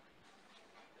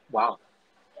 Wow.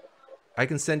 I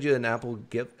can send you an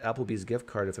Applebee's gift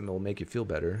card if it will make you feel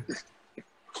better.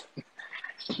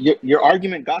 Your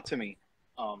argument got to me.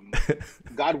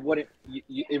 God wouldn't.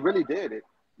 It really did.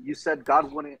 You said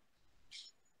God wouldn't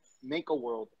make a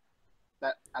world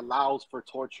that allows for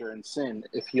torture and sin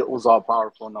if He was all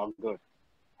powerful and all good.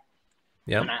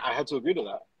 Yeah. And I had to agree to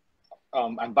that.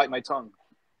 And bite my tongue.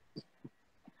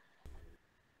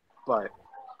 But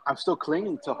I'm still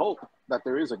clinging to hope that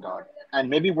there is a God. And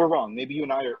maybe we're wrong. Maybe you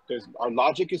and I our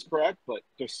logic is correct, but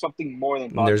there's something more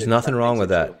than logic. There's nothing wrong with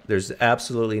true. that. There's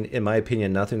absolutely, in my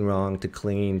opinion, nothing wrong to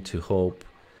clinging to hope.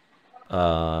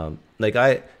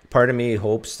 Part of me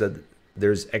hopes that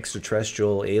there's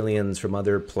extraterrestrial aliens from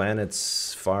other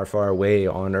planets far, far away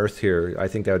on Earth here. I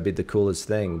think that would be the coolest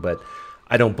thing, but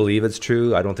I don't believe it's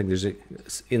true. I don't think there's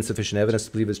insufficient evidence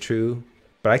to believe it's true,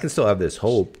 but I can still have this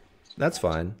hope. That's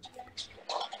fine.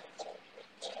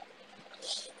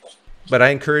 But I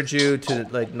encourage you to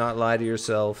not lie to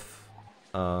yourself.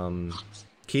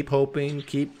 Keep hoping.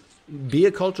 Be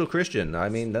a cultural Christian. I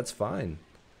mean, that's fine.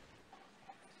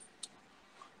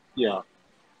 Yeah.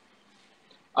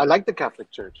 I like the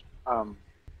Catholic Church.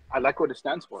 I like what it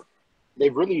stands for.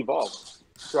 They've really evolved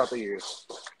throughout the years.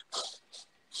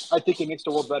 I think it makes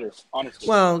the world better, honestly.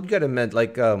 Well, you got to admit,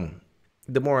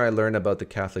 the more I learn about the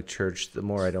Catholic Church, the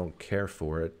more I don't care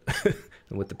for it,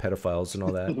 and with the pedophiles and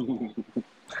all that.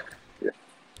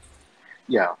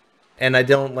 Yeah. And I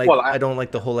don't like I don't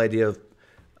like the whole idea of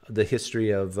the history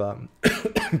of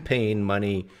paying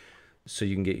money so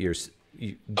you can get your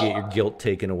guilt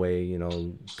taken away,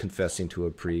 confessing to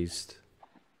a priest.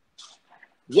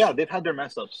 Yeah, they've had their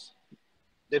mess ups.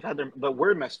 But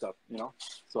we're messed up,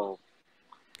 So.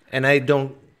 And I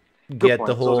don't get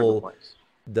the whole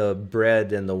the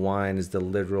bread and the wine is the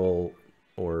literal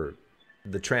or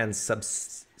the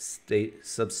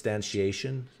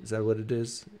transubstantiation. Is that what it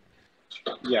is?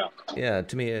 Yeah. Yeah,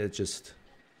 to me, it just...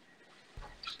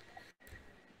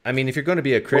 I mean, if you're going to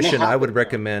be a Christian, I would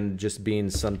recommend just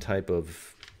being some type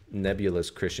of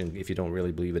nebulous Christian if you don't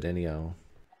really believe it anyhow.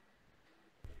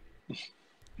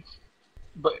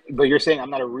 But you're saying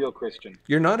I'm not a real Christian.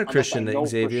 You're not a Christian,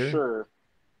 Xavier.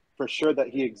 for sure that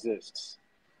he exists,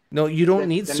 No, you don't then,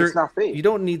 need then it's not faith. you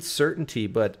don't need certainty,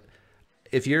 but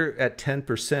if you're at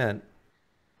 10%,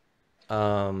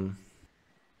 I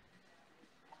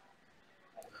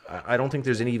don't think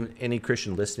there's any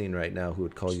Christian listening right now who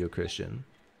would call you a Christian.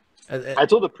 I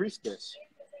told the priest this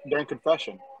during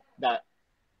confession, that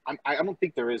I don't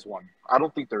think there is one. I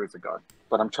don't think there is a God,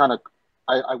 but I'm trying to.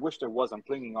 I wish there was. I'm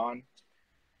clinging on.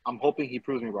 I'm hoping he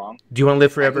proves me wrong. Do you want to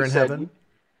live forever And in he said, heaven?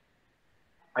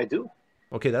 I do.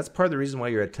 Okay, that's part of the reason why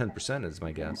you're at 10%, is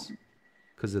my guess,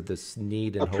 because of this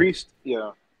need and A hope. priest,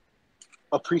 yeah.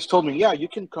 A priest told me, yeah, you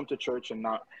can come to church and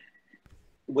not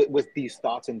with these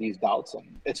thoughts and these doubts,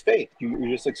 and it's faith. You're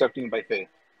just accepting it by faith.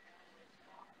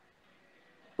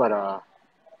 But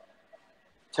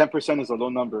 10% is a low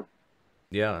number.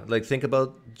 Yeah, like think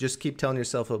about, just keep telling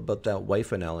yourself about that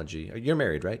wife analogy. You're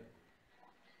married, right?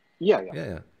 Yeah.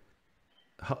 Yeah.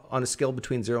 On a scale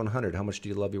between 0 and 100, how much do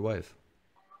you love your wife?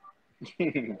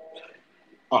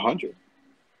 100.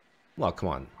 Well, come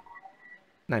on.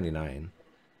 99.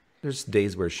 There's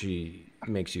days where she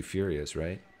makes you furious,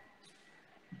 right?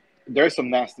 There's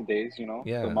some nasty days, you know.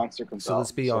 Yeah. The monster comes So out.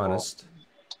 let's be honest.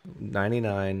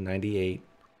 99, 98.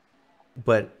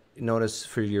 But notice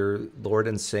for your Lord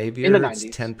and Savior, In the it's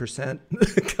 90s.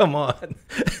 10%. Come on.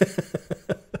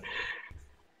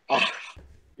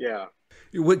 Yeah.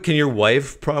 What, can your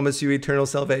wife promise you eternal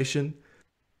salvation?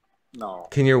 No.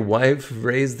 Can your wife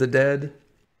raise the dead?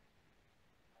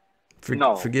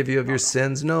 No. Forgive you of your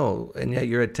sins? No. And yet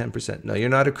you're at 10%. No, you're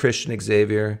not a Christian,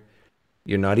 Xavier.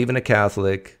 You're not even a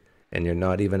Catholic, and you're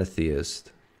not even a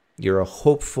theist. You're a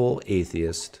hopeful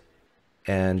atheist,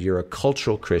 and you're a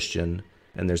cultural Christian,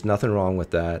 and there's nothing wrong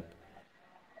with that.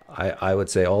 I would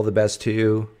say all the best to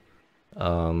you.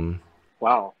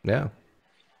 Wow. Yeah.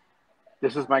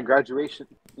 This is my graduation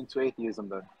into atheism,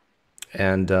 then.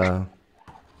 And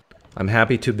I'm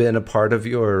happy to have been a part of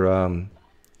your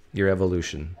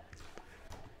evolution.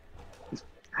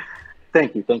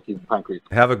 Thank you, PineCreek.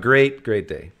 Have a great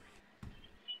day.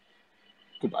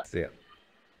 Goodbye. See ya.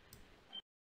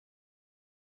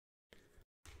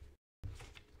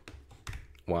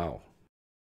 Wow.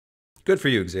 Good for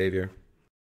you, Xavier.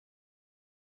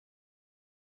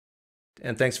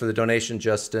 And thanks for the donation,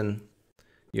 Justin.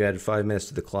 You added 5 minutes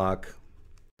to the clock.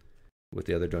 With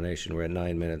the other donation, we're at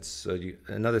 9 minutes. So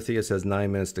another theist has 9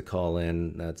 minutes to call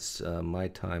in. That's my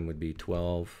time would be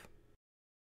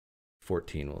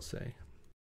 12:14, we'll say.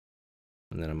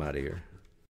 And then I'm out of here.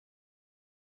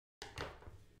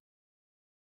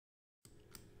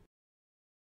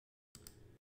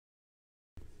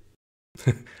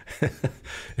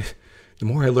 The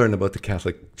more I learn about the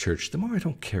Catholic Church, the more I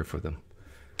don't care for them.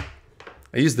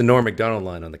 I use the Norm Macdonald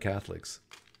line on the Catholics.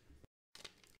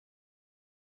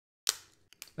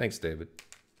 Thanks, David.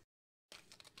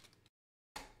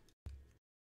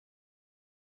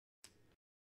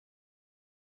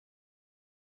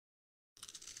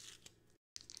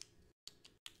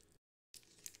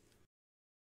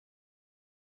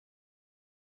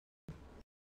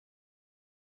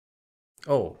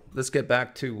 Oh, let's get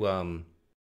back to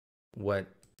what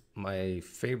my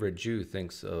favorite Jew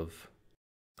thinks of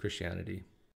Christianity.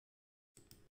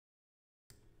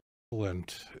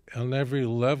 And on every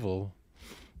level,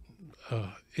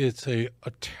 it's a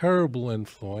terrible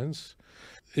influence.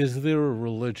 Is there a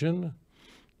religion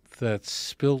that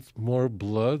spilt more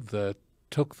blood, that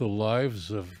took the lives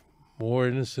of more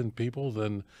innocent people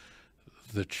than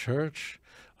the church?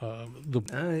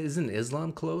 Isn't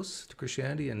Islam close to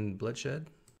Christianity and bloodshed?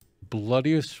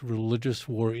 Bloodiest religious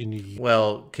war in...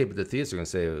 Well, okay, but the theists are going to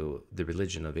say the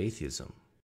religion of atheism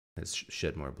has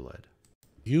shed more blood.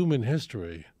 Human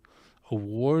history, a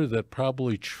war that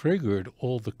probably triggered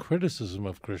all the criticism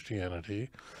of Christianity,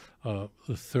 the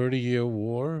 30-Year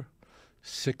War,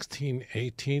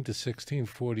 1618 to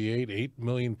 1648, 8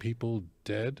 million people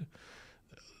dead.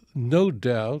 No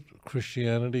doubt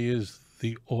Christianity is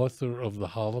the author of the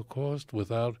Holocaust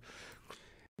without...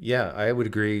 Yeah, I would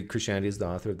agree Christianity is the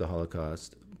author of the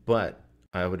Holocaust, but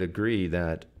I would agree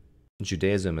that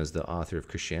Judaism is the author of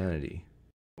Christianity.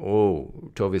 Oh,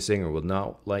 Tovia Singer will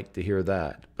not like to hear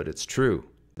that, but it's true.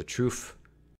 The truth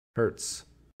hurts.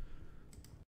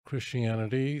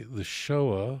 Christianity, the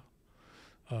Shoah,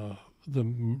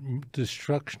 the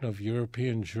destruction of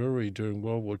European Jewry during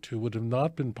World War II would have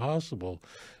not been possible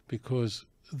because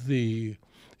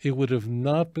it would have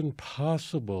not been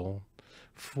possible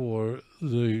for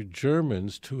the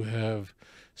Germans to have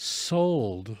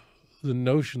sold the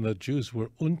notion that Jews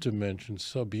were Untermenschen,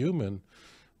 subhuman,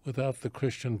 without the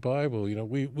Christian Bible. You know,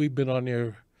 we've been on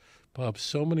here, Bob,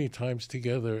 so many times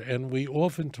together, and we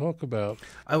often talk about...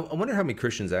 I wonder how many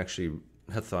Christians actually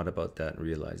have thought about that and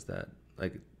realized that.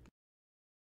 Like,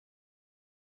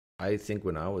 I think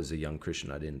when I was a young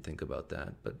Christian, I didn't think about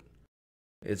that, but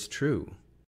it's true.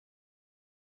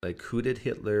 Like, who did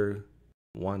Hitler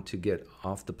want to get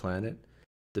off the planet?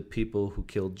 The people who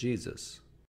killed Jesus.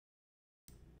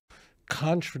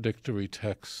 Contradictory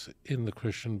texts in the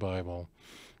Christian Bible,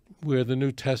 where the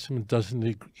New Testament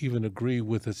doesn't even agree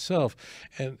with itself,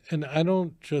 and I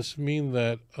don't just mean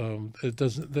that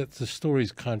that the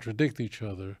stories contradict each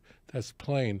other. That's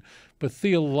plain, but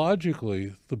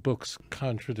theologically the books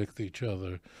contradict each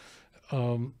other.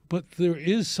 But there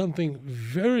is something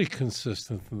very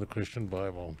consistent in the Christian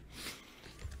Bible,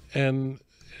 and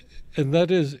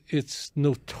that is, it's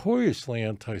notoriously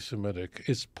anti-Semitic.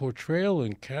 Its portrayal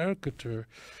and caricature,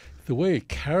 the way it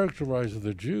characterizes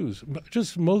the Jews.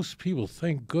 Just most people,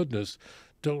 thank goodness,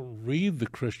 don't read the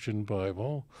Christian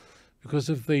Bible, because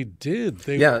if they did,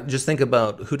 they... Yeah, just think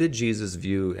about, who did Jesus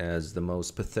view as the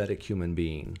most pathetic human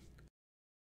being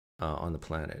on the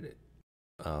planet?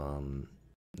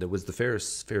 There was the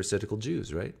Pharisaical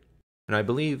Jews, right? And I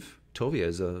believe Tovia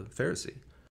is a Pharisee.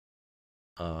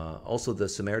 Also the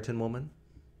Samaritan woman.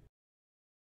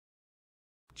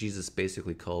 Jesus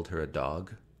basically called her a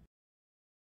dog.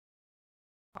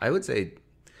 I would say,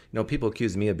 people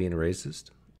accuse me of being a racist.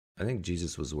 I think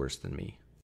Jesus was worse than me.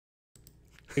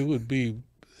 It would be,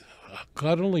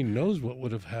 God only knows what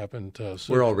would have happened to us.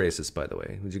 We're all racist, by the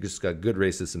way. You just got good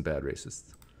racists and bad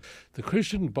racists. The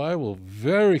Christian Bible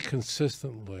very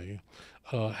consistently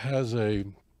has a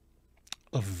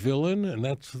villain, and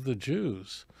that's the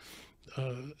Jews.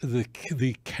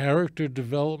 The character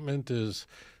development is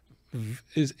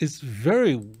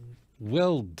very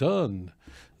well done.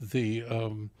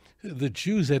 The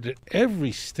Jews at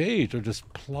every stage are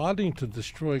just plotting to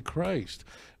destroy Christ,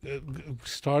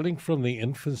 starting from the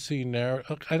infancy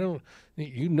narrative.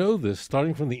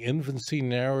 Starting from the infancy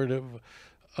narrative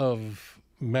of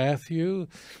Matthew,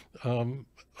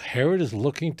 Herod is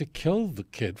looking to kill the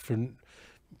kid for,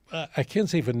 I can't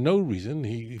say for no reason.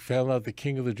 He found out the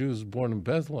king of the Jews was born in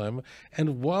Bethlehem.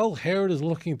 And while Herod is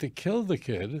looking to kill the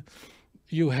kid,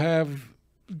 you have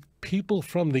people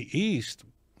from the east,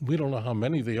 we don't know how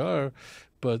many they are,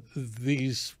 but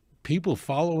these people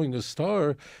following a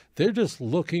star, they're just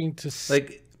looking to...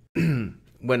 Like,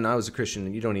 when I was a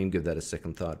Christian, you don't even give that a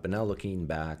second thought. But now looking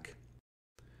back,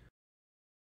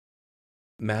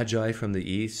 Magi from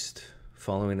the east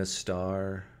following a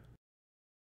star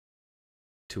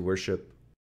to worship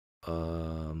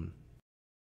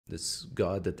this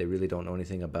God that they really don't know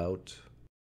anything about,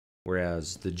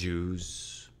 whereas the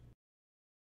Jews,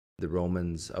 the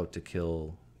Romans out to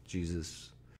kill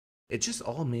Jesus, it just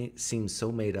all seems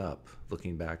so made up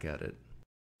looking back at it.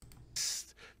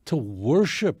 To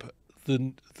worship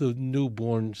the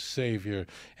newborn Savior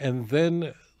and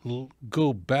then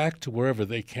go back to wherever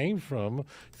they came from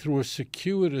through a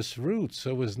circuitous route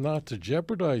so as not to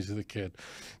jeopardize the kid.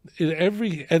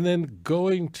 And then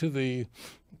going to the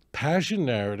passion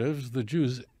narratives, the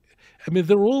Jews, I mean,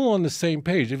 they're all on the same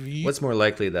page. What's more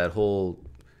likely, that whole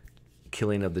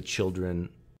killing of the children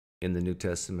in the New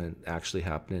Testament actually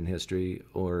happened in history,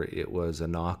 or it was a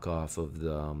knockoff of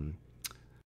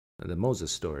the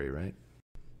Moses story, right?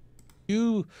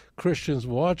 You Christians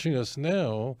watching us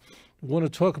now want to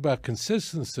talk about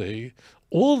consistency.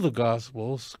 All the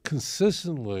Gospels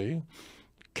consistently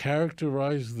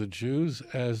characterize the Jews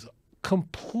as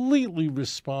completely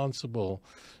responsible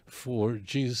for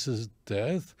Jesus'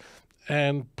 death,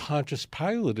 and Pontius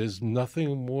Pilate is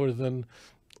nothing more than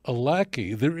a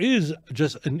lackey. There is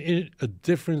just a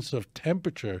difference of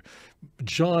temperature.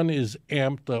 John is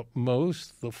amped up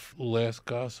most, the last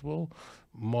Gospel.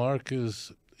 Mark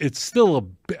is... It's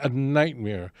still a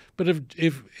nightmare. But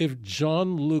if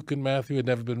John, Luke, and Matthew had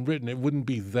never been written, it wouldn't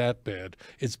be that bad.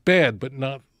 It's bad, but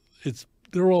not...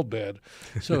 They're all bad.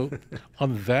 So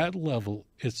on that level,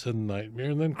 it's a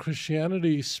nightmare. And then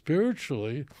Christianity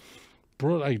spiritually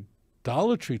brought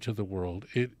idolatry to the world.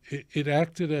 It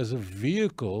acted as a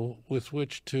vehicle with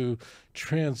which to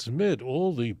transmit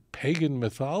all the pagan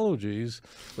mythologies.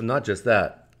 Well, not just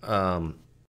that.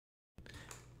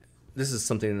 This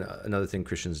is another thing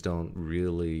Christians don't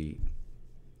really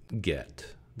get.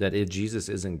 That if Jesus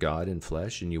isn't God in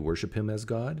flesh and you worship him as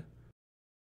God,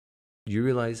 you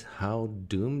realize how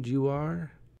doomed you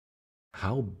are?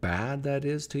 How bad that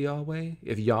is to Yahweh?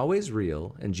 If Yahweh's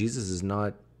real and Jesus is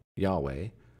not Yahweh,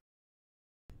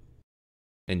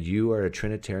 and you are a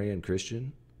Trinitarian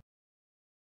Christian,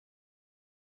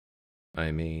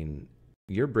 I mean,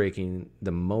 you're breaking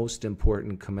the most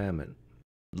important commandment.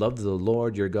 Love the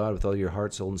Lord your God with all your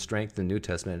heart, soul, and strength in the New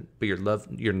Testament, but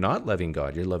you're not loving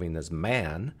God. You're loving this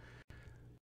man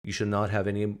You shall not have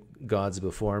any gods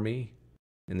before me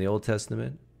in the Old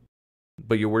Testament.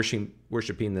 But you're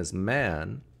worshiping this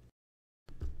man.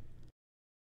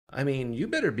 I mean, you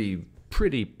better be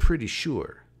pretty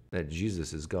sure that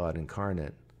Jesus is God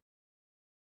incarnate.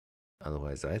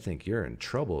 Otherwise, I think you're in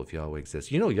trouble if Yahweh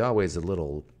exists. You know Yahweh's a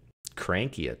little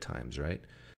cranky at times, right?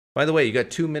 By the way, you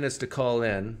got 2 minutes to call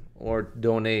in or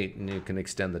donate, and you can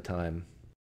extend the time.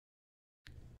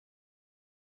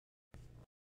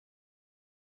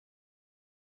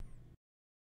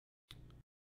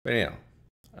 But anyhow,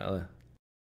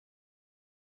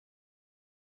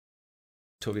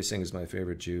 Tovia Singer is my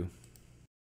favorite Jew.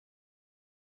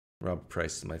 Rob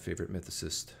Price is my favorite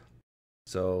mythicist.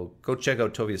 So go check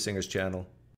out Tovia Singer's channel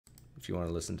if you want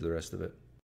to listen to the rest of it.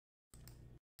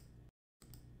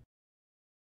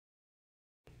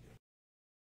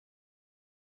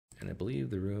 And I believe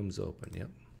the room's open. Yep.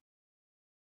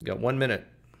 Got 1 minute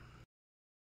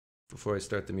before I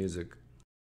start the music.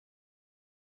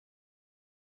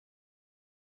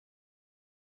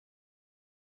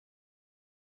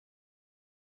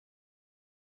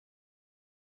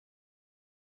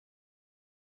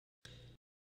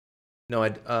 No,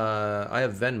 I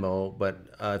have Venmo,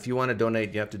 but if you want to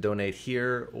donate, you have to donate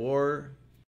here, or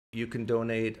you can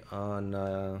donate on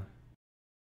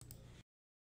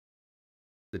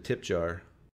the tip jar.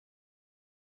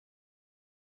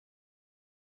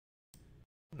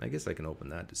 I guess I can open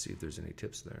that to see if there's any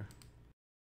tips there.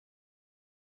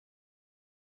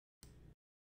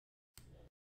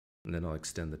 And then I'll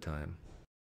extend the time.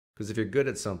 Because if you're good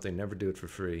at something, never do it for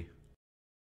free.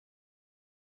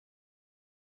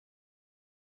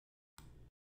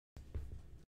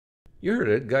 You heard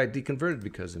it. Guy deconverted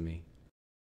because of me.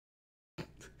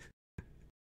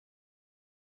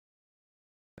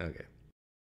 Okay.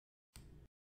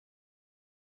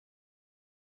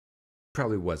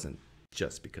 Probably wasn't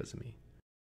just because of me.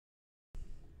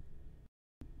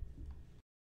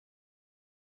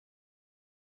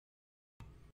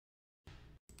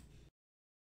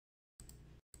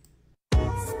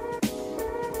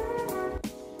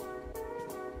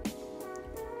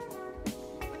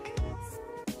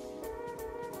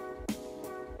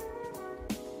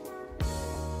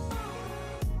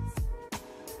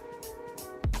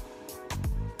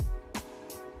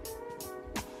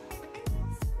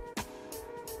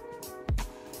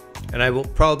 And I will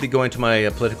probably be going to my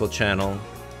political channel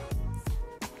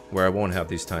where I won't have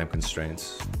these time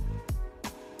constraints.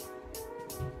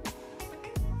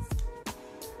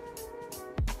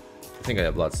 I think I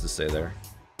have lots to say there.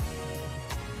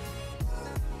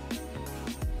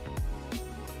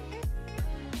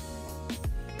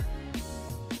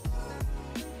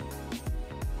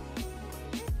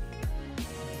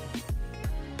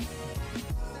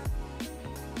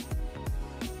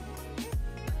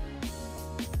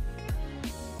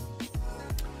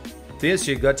 Theist,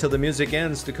 you got till the music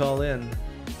ends to call in.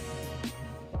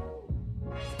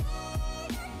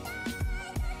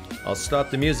 I'll stop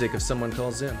the music if someone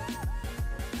calls in.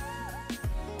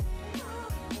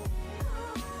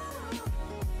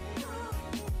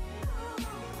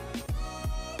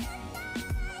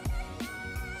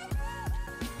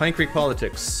 PineCreek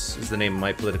Politics is the name of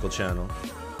my political channel.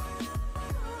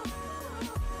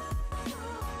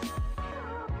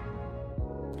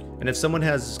 And if someone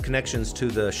has connections to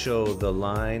the show The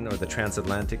Line or the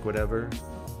Transatlantic, whatever,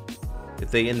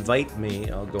 if they invite me,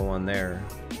 I'll go on there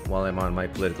while I'm on my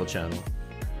political channel.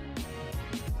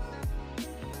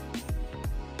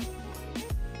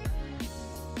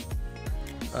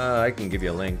 I can give you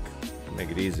a link,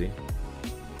 make it easy.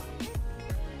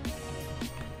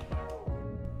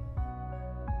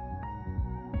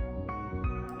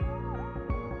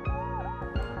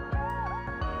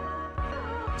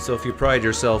 So if you pride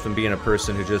yourself in being a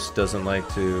person who just doesn't like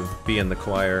to be in the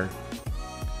choir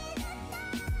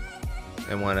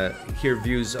and want to hear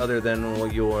views other than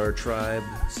what your tribe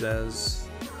says,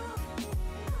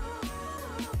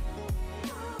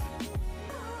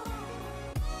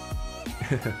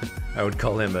 I would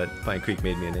call him a PineCreek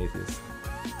made me an atheist.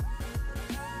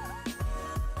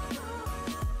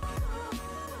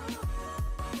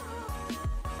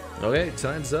 Okay,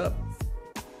 time's up.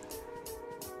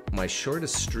 My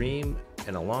shortest stream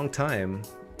in a long time,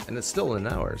 and it's still an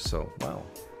hour, so wow.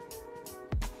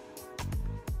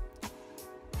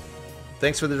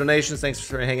 Thanks for the donations, thanks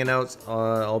for hanging out.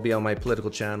 I'll be on my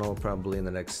political channel probably in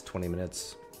the next 20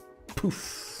 minutes.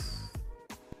 Poof.